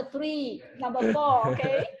 number 3, number 4,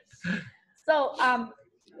 okay? So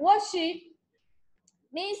worship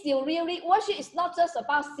means you really, worship is not just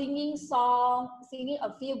about singing song, singing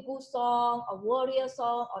a feel-good song, a warrior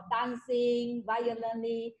song, or dancing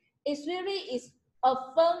violently. It's really is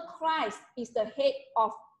affirm Christ is the head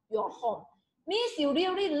of your home. Means you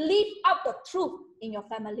really live out the truth in your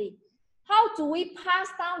family. How do we pass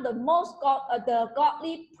down the the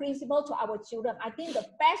godly principle to our children? I think the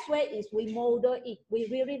best way is we model it. We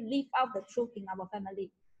really live out the truth in our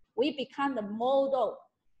family. We become the model.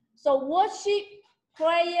 So worship,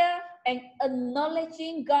 prayer, and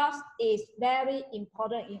acknowledging God is very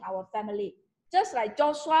important in our family. Just like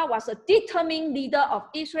Joshua was a determined leader of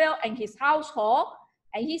Israel and his household,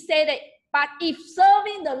 and he said that, but if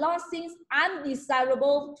serving the Lord seems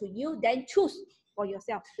undesirable to you, then choose for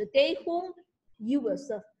yourself the day whom you will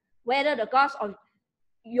serve, whether the gods of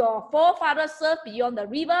your forefathers served beyond the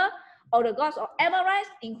river, or the gods of Amorites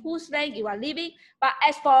in whose land you are living. But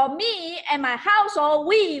as for me and my household,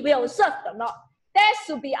 we will serve the Lord. That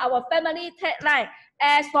should be our family tagline.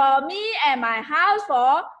 As for me and my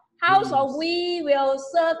household, we will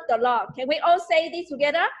serve the Lord. Can we all say this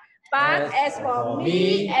together? But as for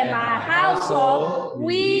me and my household,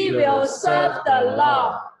 we will serve the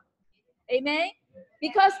Lord. Amen.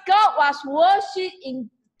 Because God was worshipped in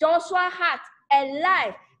Joshua's heart and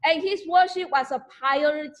life, and his worship was a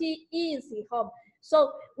priority in his home.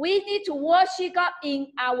 So we need to worship God in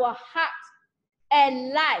our heart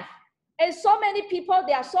and life. And so many people,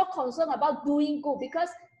 they are so concerned about doing good, because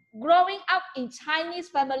growing up in Chinese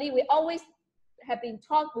family, we always have been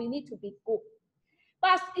taught we need to be good.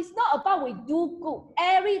 But it's not about we do good.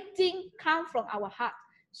 Everything comes from our heart.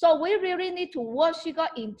 So we really need to worship God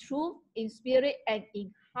in truth, in spirit, and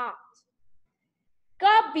in heart.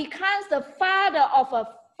 God becomes the father of a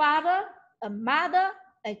father, a mother,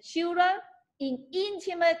 and children in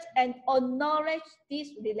intimate and acknowledge this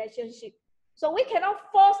relationship. So we cannot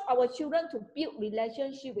force our children to build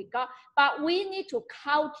relationship with God, but we need to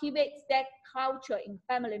cultivate that culture in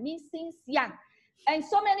family, means since young. And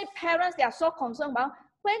so many parents, they are so concerned about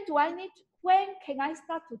when can I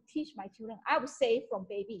start to teach my children? I would say from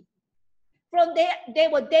baby. From there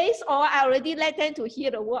were days, or I already let them to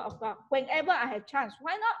hear the word of God. Whenever I have chance,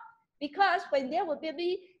 why not? Because when they were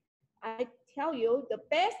baby, I tell you, the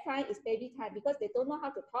best time is baby time, because they don't know how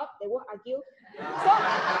to talk, they won't argue. So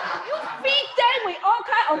you feed them with all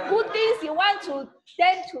kinds of good things you want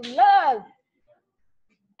them to learn.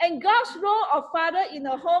 And God's role of father in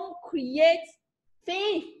the home creates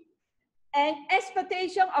faith and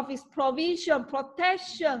expectation of his provision,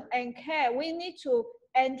 protection, and care. We need to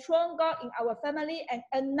enthrone God in our family and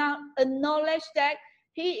acknowledge that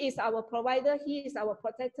he is our provider, he is our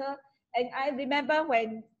protector. And I remember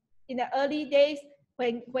when in the early days,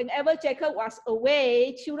 whenever Jacob was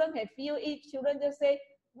away, children can feel it. Children just say,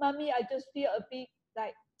 Mommy, I just feel a bit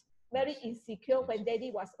like very insecure when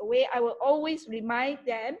daddy was away, I will always remind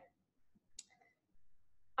them,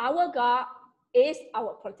 our God is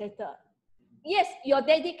our protector. Yes, your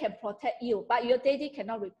daddy can protect you, but your daddy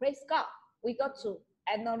cannot replace God. We got to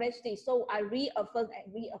acknowledge this. So I reaffirm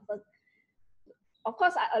and reaffirm. Of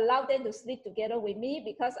course, I allow them to sleep together with me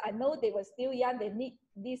because I know they were still young. They need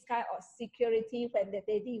this kind of security when the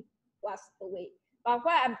daddy was away. But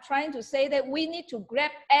what I'm trying to say that we need to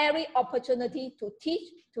grab every opportunity to teach,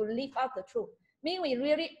 to live out the truth. Mean we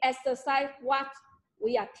really exercise what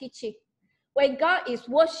we are teaching. When God is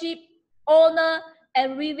worshipped, honored,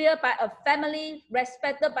 and revered by a family,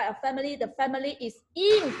 respected by a family, the family is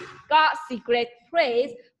in God's secret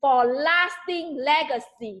place for lasting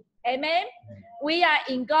legacy. Amen. We are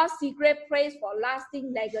in God's secret place for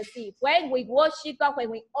lasting legacy. When we worship God,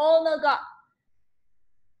 when we honor God.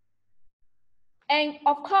 And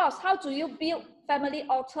of course, how do you build family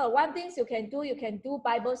altar? One thing you can do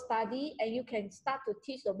Bible study, and you can start to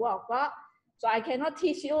teach the word of God. So I cannot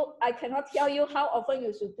teach you, I cannot tell you how often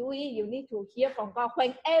you should do it. You need to hear from God.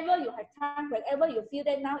 Whenever you have time, whenever you feel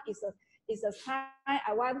that now is a time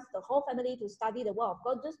I want the whole family to study the word of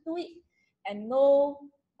God, just do it. And no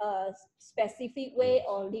specific way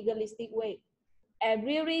or legalistic way. And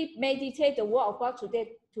really meditate the word of God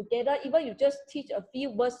together. Even you just teach a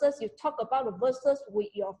few verses, you talk about the verses with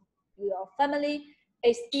your family,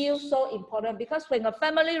 it's still so important, because when a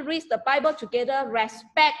family reads the Bible together,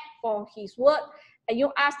 respect for his word, and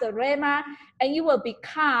you ask the Rhema, and you will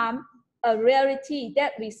become a reality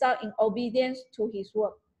that results in obedience to his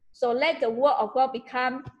word. So let the word of God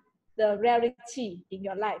become the reality in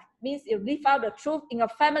your life. Means you live out the truth in your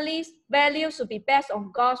family's values should be based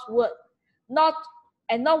on God's word, not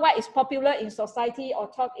what is popular in society or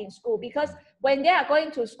taught in school. Because when they are going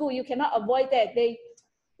to school, you cannot avoid that.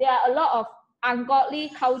 There are a lot of ungodly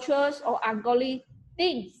cultures or ungodly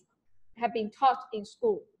things have been taught in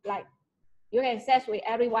school. Like you can sex with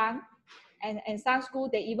everyone, and some school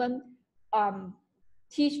they even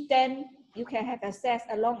teach them you can have access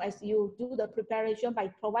as long as you do the preparation by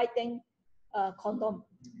providing condom.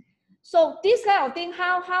 So this kind of thing,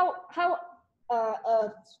 how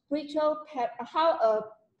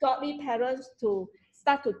godly parents to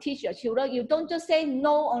start to teach your children. You don't just say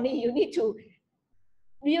no only, you need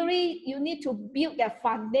to build their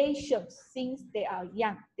foundation since they are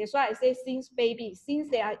young. That's why I say since baby, since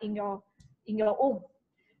they are in your womb.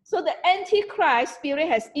 So the Antichrist spirit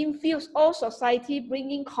has infused all society,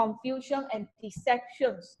 bringing confusion and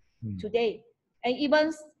deceptions today, and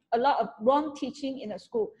even a lot of wrong teaching in the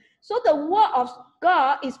school. So the word of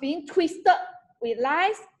God is being twisted with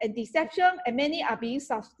lies and deception, and many are being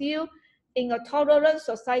substituted in a tolerant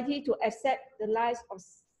society to accept the lies of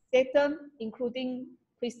Satan, including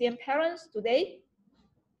Christian parents today.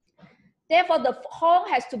 Therefore, the home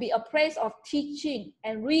has to be a place of teaching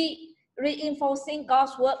and reinforcing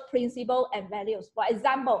God's word, principle, and values. For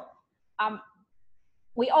example,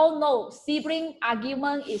 we all know sibling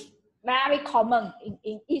argument is very common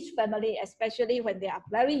in each family, especially when they are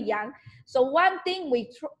very young. So one thing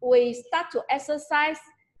we start to exercise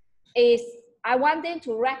is I want them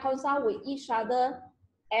to reconcile with each other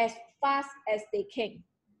as fast as they can.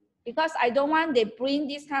 Because I don't want they bring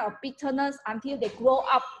this kind of bitterness until they grow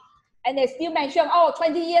up and they still mention, oh,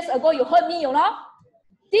 20 years ago you hurt me, you know.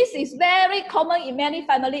 This is very common in many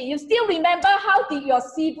families. You still remember how did your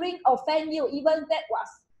sibling offend you, even that was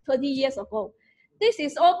 30 years ago. This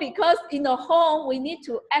is all because in the home, we need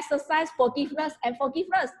to exercise forgiveness.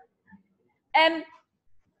 And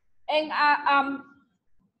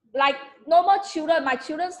like normal children, my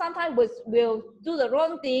children sometimes will do the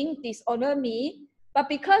wrong thing, dishonor me, but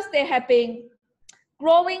because they have been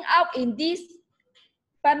growing up in this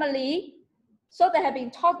family, so they have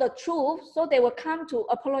been taught the truth, so they will come to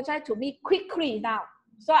apologize to me quickly now.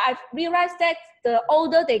 So I've realized that the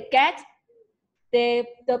older they get, the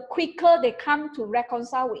quicker they come to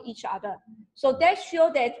reconcile with each other. So that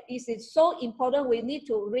shows that it is so important. We need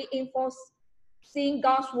to reinforce seeing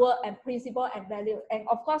God's word and principle and value, and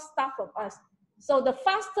of course start from us. So the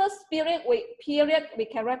fastest period we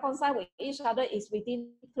can reconcile with each other is within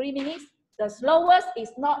 3 minutes. The slowest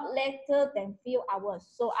is not later than few hours.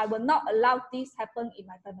 So I will not allow this happen in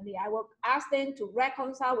my family. I will ask them to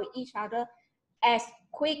reconcile with each other as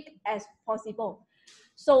quick as possible.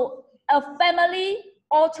 So a family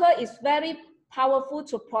altar is very powerful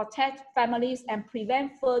to protect families and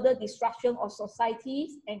prevent further destruction of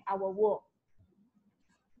societies and our world.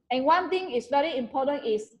 And one thing is very important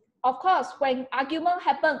is, of course, when argument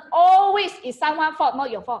happen, always is someone's fault, not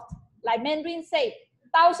your fault. Like Mandarin say,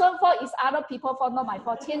 1,000 fault is other people's fault, not my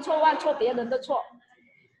fault. 千错万错别人的错.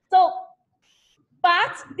 So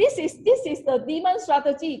But this is the demon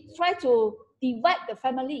strategy, try to divide the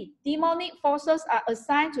family. Demonic forces are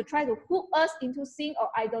assigned to try to hook us into sin or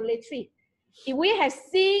idolatry. If we have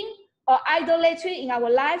sin or idolatry in our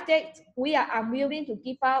life that we are unwilling to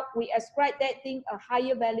give up, we ascribe that thing a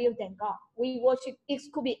higher value than God. We worship, it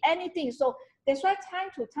could be anything. So that's why time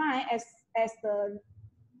to time, as the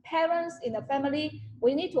parents in the family,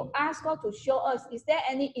 we need to ask God to show us, is there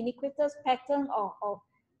any iniquitous pattern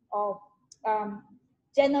or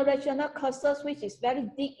generational curses which is very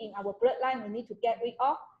deep in our bloodline we need to get rid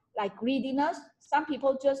of, like greediness. Some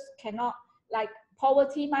people just cannot, like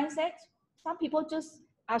poverty mindset. Some people just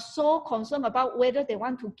are so concerned about whether they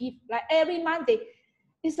want to give. Like every month,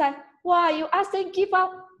 it's like, wow, you ask them give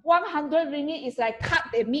up 100 ringgit, it's like cut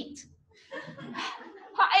their meat.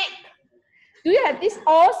 Do you have this?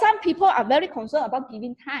 Or some people are very concerned about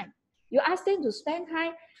giving time. You ask them to spend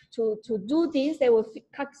time to do this, they will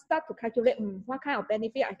start to calculate, what kind of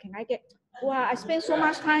benefit I get? Wow, I spend so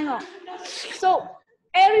much time. Oh. So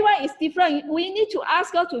everyone is different. We need to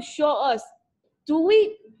ask God to show us,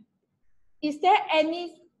 is there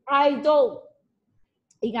any idol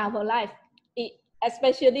in our life?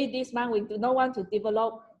 Especially this month, we do not want to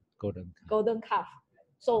develop golden calf.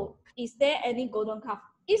 So is there any golden calf?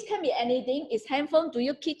 It can be anything. It's handphone. Do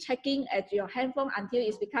you keep checking at your handphone until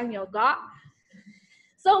it's become your God?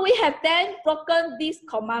 So we have then broken this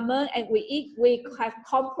commandment, and we have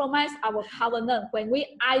compromised our covenant. When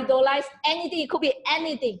we idolize anything, it could be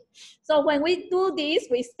anything. So when we do this,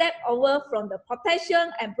 we step over from the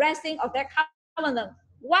protection and blessing of that covenant.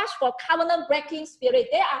 Watch for covenant breaking spirit.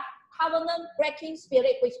 There are covenant breaking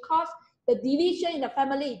spirit which cause the division in the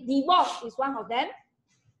family. Divorce is one of them.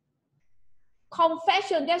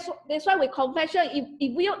 Confession, that's why we confession.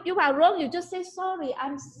 If you are wrong, you just say sorry.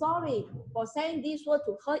 I'm sorry for saying this word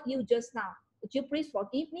to hurt you just now. Would you please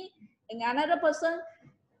forgive me? And another person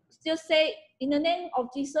just say, in the name of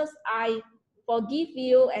Jesus, I forgive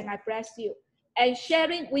you and I bless you. And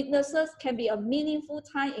sharing witnesses can be a meaningful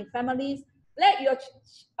time in families. Let your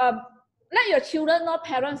children know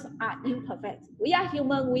parents are imperfect. We are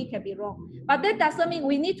human, we can be wrong. But that doesn't mean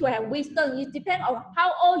we need to have wisdom. It depends on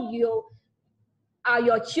how old you are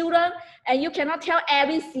your children, and you cannot tell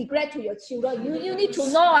every secret to your children. You need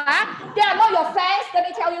to know, they are not your friends. Let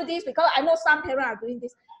me tell you this, because I know some parents are doing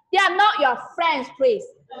this. They are not your friends, please.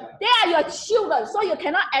 They are your children, so you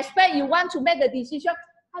cannot expect you want to make the decision.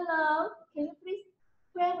 Hello, can you please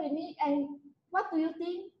pray with me? And what do you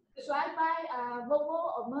think? Should I buy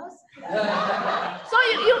Volvo or Merc? So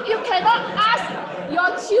you cannot ask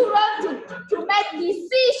your children to make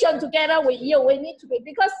decision together with you. We need to be,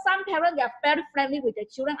 because some parents are very friendly with their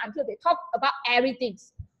children until they talk about everything.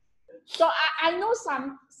 So I know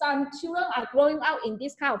some children are growing out in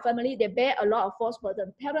this kind of family. They bear a lot of false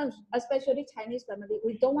burden. Parents, especially Chinese family,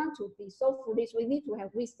 we don't want to be so foolish. We need to have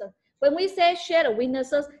wisdom. When we say share the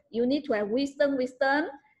witnesses, you need to have wisdom,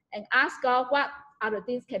 and ask God what other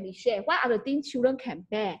things can be shared, what other things children can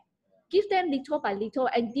bear. Give them little by little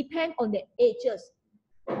and depend on the ages.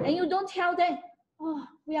 And you don't tell them, oh,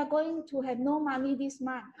 we are going to have no money this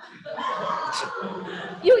month.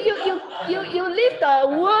 You leave the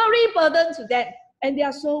worry burden to them, and they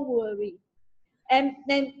are so worried. And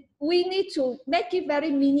then we need to make it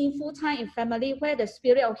very meaningful time in family where the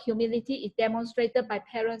spirit of humility is demonstrated by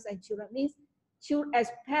parents and children. Means as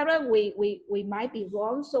parents, we might be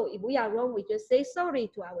wrong. So if we are wrong, we just say sorry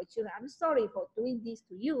to our children. I'm sorry for doing this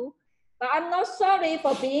to you, but I'm not sorry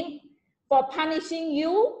for punishing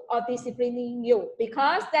you or disciplining you,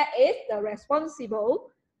 because that is the responsible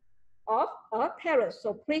of our parents.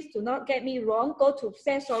 So please do not get me wrong. Go to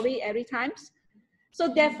say sorry every time.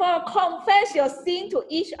 So therefore, confess your sin to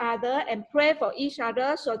each other and pray for each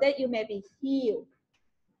other so that you may be healed.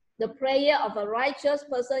 The prayer of a righteous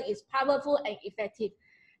person is powerful and effective.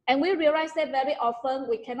 And we realize that very often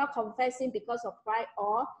we cannot confess sin because of pride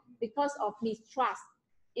or because of mistrust.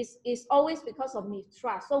 It's always because of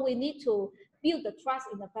mistrust. So we need to build the trust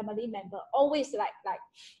in the family member. Always like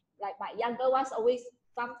my younger ones always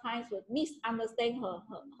sometimes would misunderstand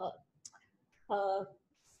her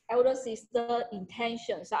elder sister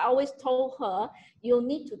intentions. I always told her, you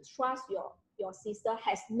need to trust your sister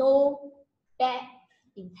has no bad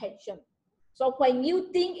intention. So when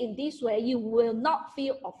you think in this way, you will not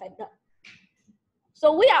feel offended.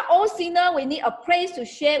 So we are all sinners. We need a place to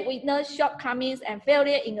share weakness, shortcomings, and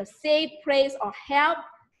failure in a safe place of help,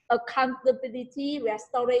 accountability,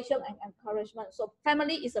 restoration, and encouragement. So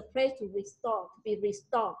family is a place to restore,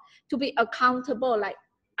 to be accountable. Like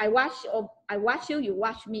I watch you, you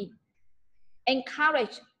watch me.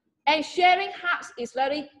 Encourage. And sharing hearts is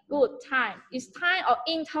very good time. It's time of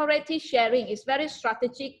interactive sharing. It's very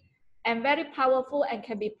strategic and very powerful and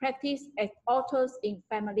can be practiced as authors in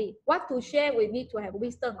family. What to share, we need to have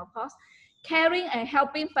wisdom, of course. Caring and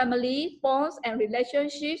helping family bonds and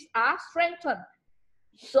relationships are strengthened.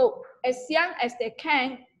 So as young as they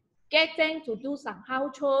can, get them to do some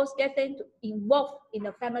house chores, get them to involve in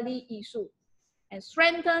the family issue, and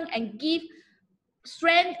strengthen and give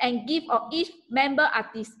strength and gift of each member are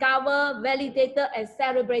discovered, validated, and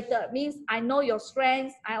celebrated. Means I know your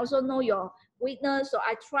strengths, I also know your weakness, so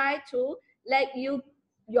I try to let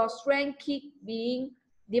your strength keep being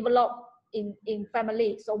developed in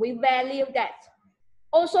family. So we value that.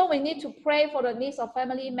 Also, we need to pray for the needs of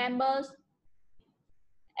family members.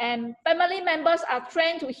 And family members are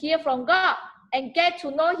trained to hear from God and get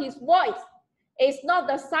to know His voice. It's not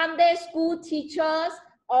the Sunday school teachers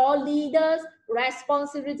or leaders'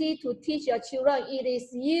 responsibility to teach your children. It is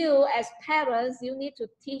you as parents, you need to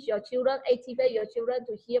teach your children, activate your children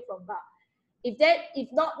to hear from God. If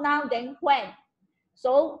not now, then when?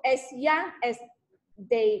 So as young as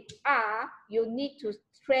they are, you need to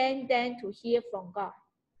train them to hear from God.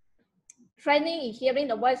 Training in hearing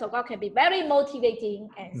the voice of God can be very motivating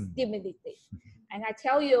and stimulating. And I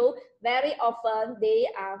tell you, very often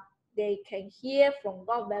they can hear from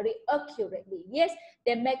God very accurately. Yes,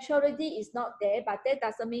 their maturity is not there, but that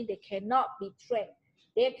doesn't mean they cannot be trained.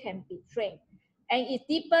 They can be trained. And it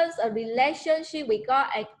deepens a relationship with God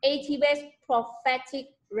and activates prophetic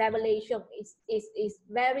revelation. It's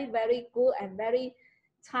very, very good and very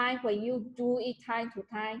time when you do it time to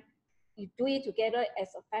time. You do it together as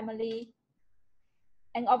a family.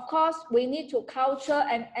 And of course, we need to culture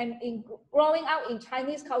and in growing up in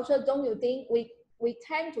Chinese culture, don't you think we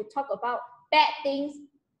tend to talk about bad things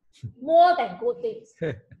more than good things?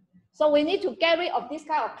 So we need to get rid of this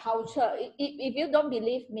kind of culture. If you don't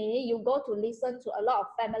believe me, you go to listen to a lot of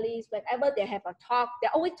families. Whenever they have a talk, they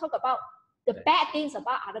always talk about the bad things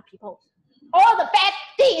about other people. All the bad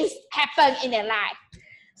things happen in their life.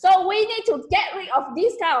 So we need to get rid of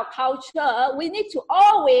this kind of culture. We need to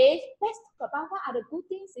always, let's talk about what are the good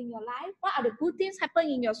things in your life, what are the good things happen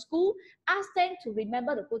in your school. Ask them to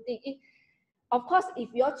remember the good things. Of course, if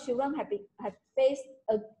your children have faced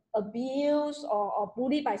abuse or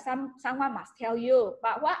bullied by someone must tell you.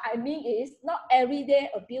 But what I mean is not everyday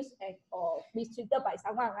abuse or mistreated by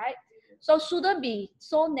someone, right? So shouldn't be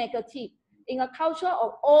so negative. In a culture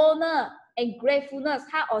of honor and gratefulness,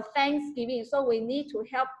 heart of thanksgiving. So we need to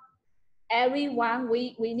help everyone.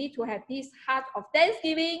 We need to have this heart of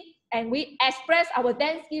thanksgiving and we express our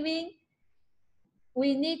thanksgiving.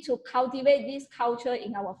 We need to cultivate this culture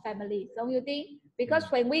in our family, don't you think? Because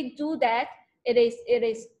when we do that, it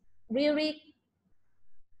is really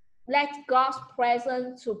let God's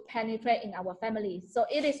presence to penetrate in our family. So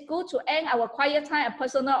it is good to end our quiet time and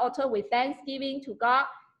personal altar with thanksgiving to God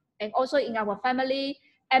and also in our family,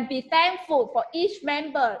 and be thankful for each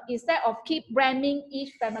member. Instead of keep blaming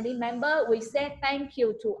each family member, we say thank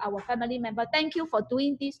you to our family member. Thank you for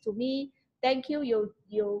doing this to me. Thank you,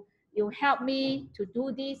 you helped me to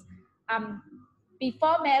do this.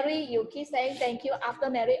 Before marriage, you keep saying thank you.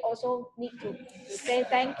 After marriage, also need to say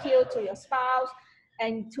thank you to your spouse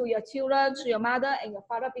and to your children, to your mother and your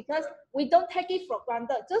father, because we don't take it for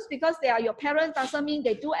granted. Just because they are your parents doesn't mean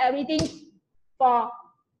they do everything for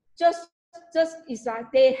just it's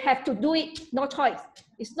like they have to do it, no choice.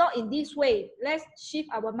 It's not in this way. Let's shift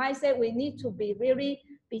our mindset. We need to be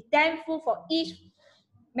thankful for each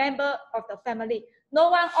member of the family.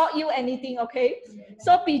 No one owe you anything, okay?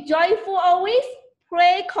 So be joyful always,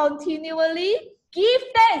 pray continually, give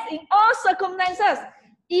thanks in all circumstances.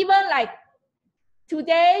 Even like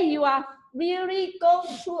today, you are really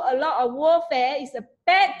going through a lot of warfare. It's a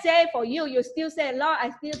bad day for you. You still say, Lord,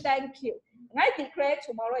 I still thank you. And I declare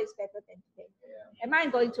tomorrow is better than today. Am I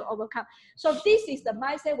going to overcome? So this is the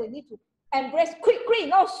mindset we need to embrace quickly,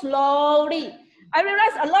 not slowly. I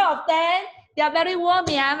realize a lot of them, they are very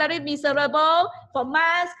warmy and very miserable for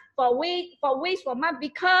months, for weeks, for months,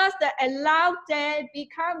 because they allow them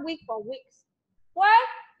become weak for weeks. Why?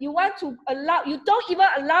 You want to allow, you don't even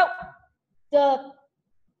allow the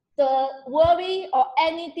worry or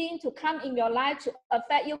anything to come in your life to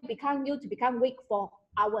affect you, to become weak for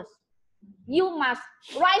hours. You must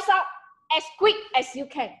rise up as quick as you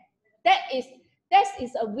can. That is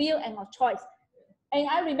a will and a choice. And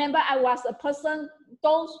I remember I was a person,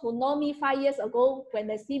 those who know me 5 years ago, when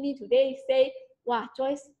they see me today, say, wow,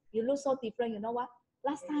 Joyce, you look so different. You know what?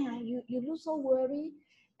 Last time you look so worried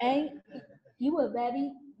and you were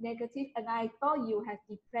very negative and I thought you had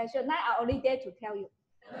depression. Now I only dare to tell you.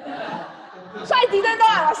 So I didn't know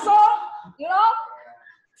I was so,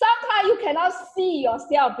 Sometimes you cannot see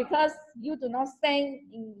yourself because you do not stand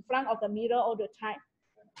in front of the mirror all the time.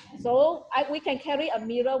 So we can carry a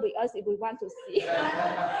mirror with us if we want to see.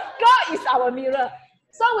 God is our mirror.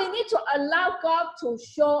 So we need to allow God to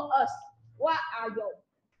show us what are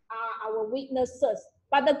our weaknesses.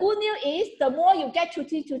 But the good news is the more you get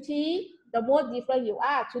chuti, the more different you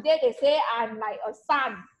are. Today they say I'm like a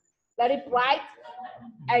sun, very bright,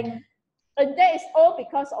 and that is all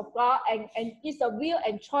because of God, and it's a will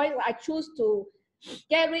and choice. I choose to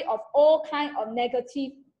get rid of all kinds of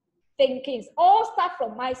negative thinkings. All start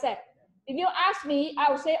from mindset. If you ask me,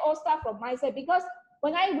 I will say all start from mindset, because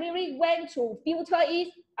when I really went to filter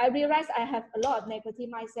it, I realized I have a lot of negative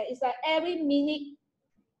mindset. It's like every minute,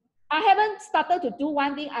 I haven't started to do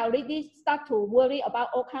one thing, I already start to worry about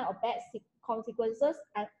all kinds of bad consequences,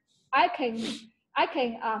 and I can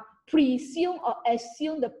presume or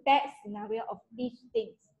assume the bad scenario of these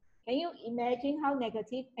things. Can you imagine how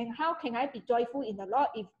negative, and how can I be joyful in the Lord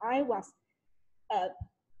if I was,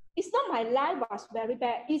 it's not my life was very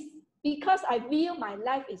bad, it's because I feel my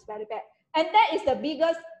life is very bad. And that is the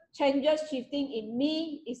biggest changes shifting in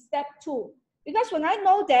me is step 2. Because when I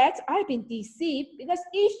know that I've been deceived, because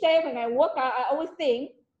each day when I work out, I always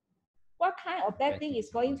think, what kind of bad thing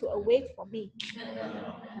is going to await for me?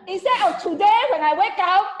 Instead of today, when I wake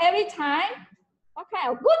up every time, what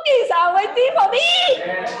kind of good things are waiting for me?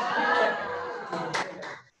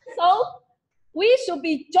 So we should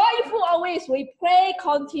be joyful always. We pray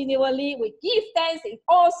continually. We give thanks in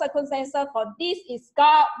all circumstances, for this is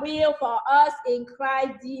God's will for us in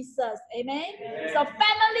Christ Jesus. Amen. So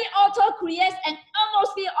family also creates an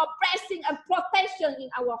atmosphere of blessing and protection in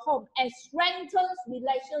our home and strengthens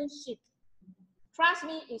relationships. Trust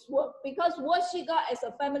me, it's work, because worship God as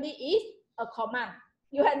a family is a command.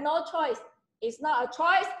 You have no choice. It's not a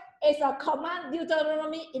choice, it's a command.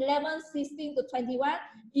 Deuteronomy 11:16-21.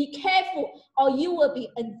 Be careful, or you will be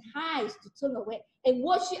enticed to turn away and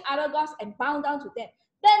worship other gods and bow down to them.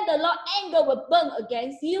 Then the Lord's anger will burn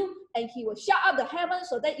against you, and he will shut up the heavens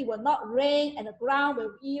so that it will not rain, and the ground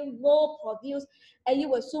will yield no produce, and you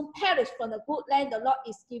will soon perish from the good land the Lord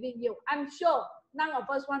is giving you. I'm sure none of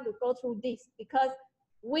us want to go through this, because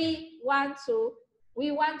we want to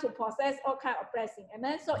possess all kinds of blessing.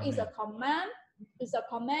 Amen. So it's a command. It's a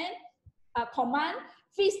command. A command.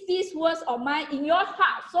 Fix these words of mine in your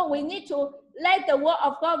heart. So we need to let the word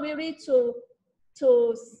of God really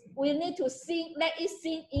we need to sing. Let it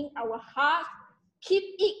sing in our heart. Keep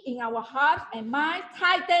it in our heart and mind.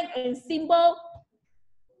 Tie them and symbol.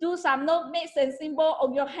 Do some note, mix and symbol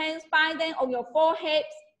on your hands. Bind them on your foreheads.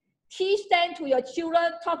 Teach them to your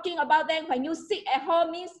children, talking about them when you sit at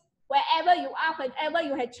home, means wherever you are, whenever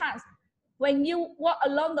you have chance. When you walk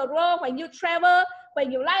along the road, when you travel,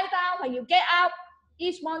 when you lie down, when you get up,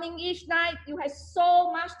 each morning, each night, you have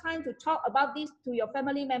so much time to talk about this to your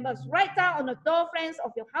family members. Write down on the door frames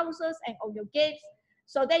of your houses and on your gates,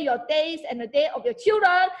 so that your days and the day of your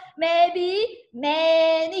children may be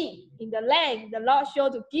many in the land the Lord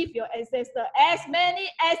showed to give your ancestors, as many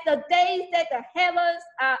as the days that the heavens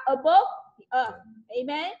are above the earth.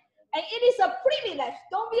 Amen. And it is a privilege.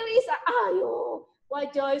 Don't feel it's a, why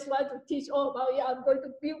Joyce want to teach all about it? I'm going to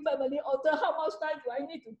build family altar. How much time do I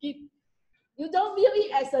need to give? You don't view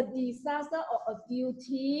it as a disaster or a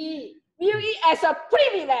duty. View it as a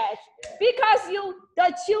privilege, because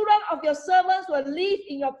the children of your servants will live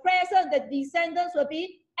in your presence. The descendants will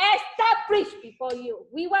be established before you.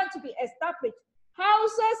 We want to be established.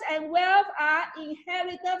 Houses and wealth are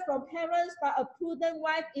inherited from parents, but a prudent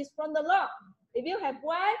wife is from the Lord. If you have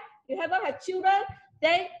wife, you haven't had children,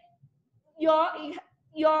 then your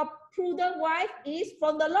prudent wife is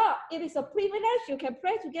from the Lord. It is a privilege. You can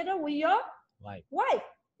pray together with your wife.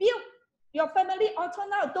 Build your family altar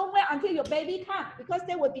now. Don't wait until your baby comes, because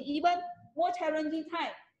there will be even more challenging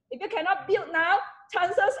time. If you cannot build now,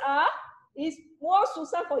 chances are it's more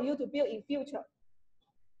suitable for you to build in future.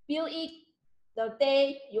 Build it the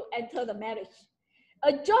day you enter the marriage.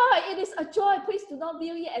 A joy. It is a joy. Please do not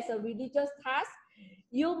view it as a religious task.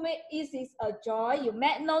 It is a joy. You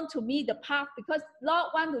made known to me the path, because Lord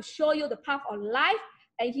wants to show you the path of life,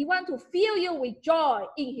 and he wants to fill you with joy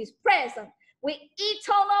in his presence, with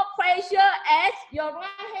eternal pleasure at your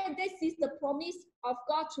right hand. This is the promise of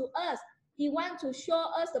God to us. He wants to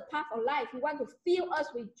show us the path of life. He wants to fill us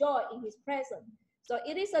with joy in his presence. So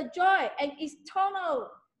it is a joy, and it's eternal.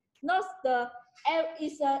 Not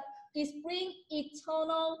it brings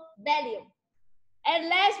eternal value. And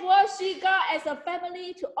let's worship God as a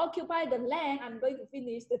family to occupy the land. I'm going to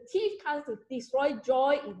finish. The thief comes to destroy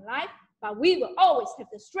joy in life, but we will always have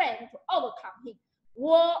the strength to overcome him.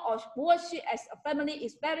 Worship as a family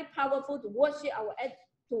is very powerful to worship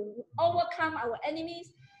to overcome our enemies.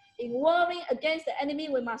 In warring against the enemy,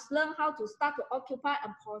 we must learn how to start to occupy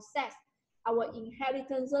and possess our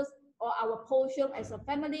inheritances or our portion as a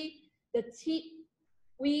family. When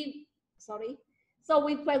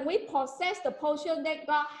we possess the portion that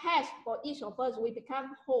God has for each of us, we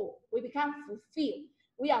become whole, we become fulfilled,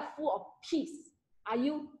 we are full of peace. Are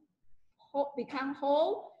you become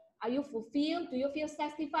whole? Are you fulfilled? Do you feel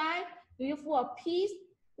satisfied? Do you full of peace?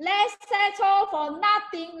 Let's settle for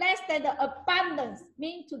nothing less than the abundance,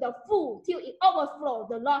 mean to the full, till it overflows,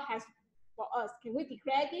 the Lord has for us. Can we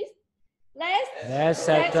declare this? Let's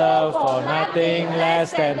settle for nothing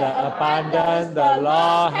less than the abundance the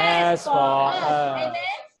Lord has for us. Amen.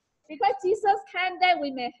 Because Jesus came that we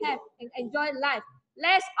may have and enjoy life.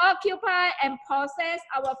 Let's occupy and possess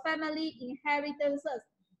our family inheritances.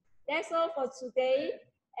 That's all for today.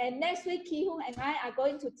 And next week, Ki-Hung and I are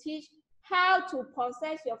going to teach how to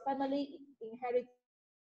possess your family inheritance.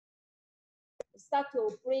 Start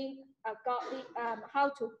to bring a godly, how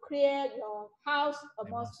to clear your house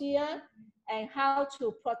atmosphere, and how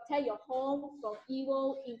to protect your home from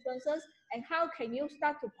evil influences, and how can you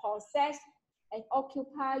start to possess and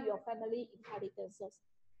occupy your family inheritances.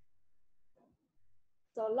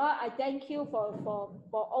 So Lord, I thank you for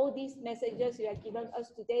all these messages you have given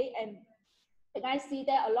us today, and I see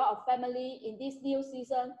that a lot of family in this new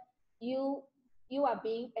season, you are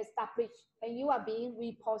being established and you are being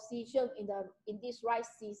repositioned in this right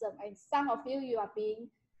season. And some of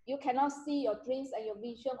you cannot see your dreams and your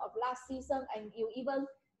vision of last season, and you even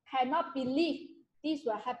cannot believe this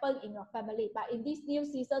will happen in your family. But in this new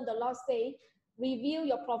season, the Lord says, reveal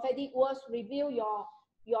your prophetic words, reveal your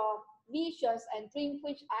visions and dreams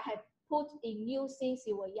which I have put in you since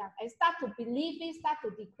you were young, and start to believe it, start to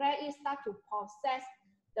declare it, start to possess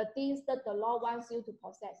the things that the Lord wants you to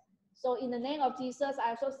possess. So in the name of Jesus,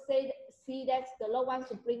 I also see that the Lord wants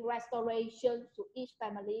to bring restoration to each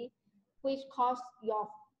family, which cause your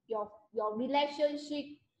relationship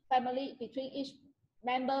family between each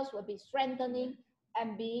members will be strengthening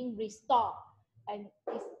and being restored, and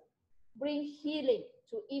bring healing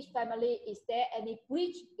to each family. Is there any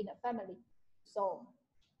breach in the family? So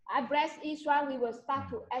I bless each one. We will start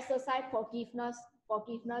to exercise forgiveness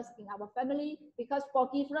in our family, because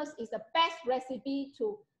forgiveness is the best recipe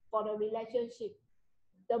for the relationship.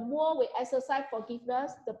 The more we exercise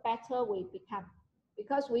forgiveness, the better we become,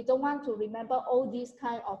 because we don't want to remember all these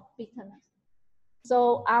kind of bitterness.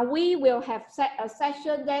 So we will have a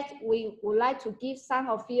session that we would like to give some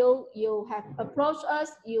of you. You have approached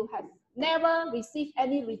us, you have never received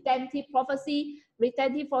any redemptive prophecy.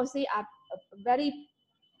 Redemptive prophecy are a very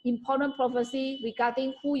important prophecy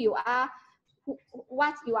regarding who you are,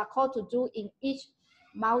 what you are called to do in each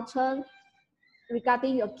mountain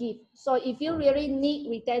regarding your gift. So if you really need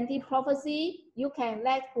redemptive prophecy, you can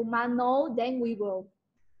let Uma know, then we will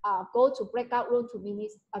go to breakout room to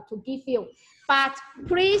give you. But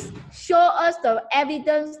please show us the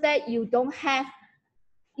evidence that you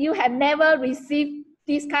have never received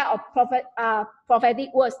this kind of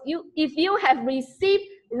prophetic words. If you have received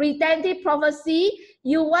redemptive prophecy,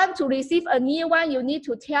 you want to receive a new one, you need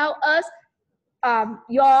to tell us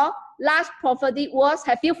your last prophetic words,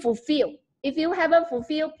 have you fulfilled? If you haven't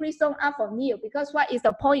fulfilled, please don't ask for new, because what is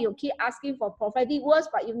the point? You keep asking for prophetic words,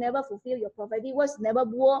 but you never fulfill your prophetic words, never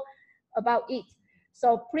more about it.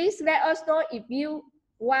 So please let us know if you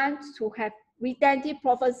want to have redemptive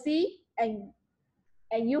prophecy and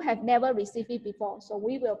you have never received it before. So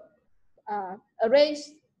we will arrange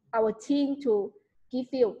our team to give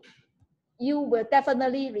you. You will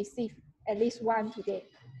definitely receive at least one today.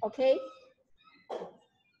 Okay?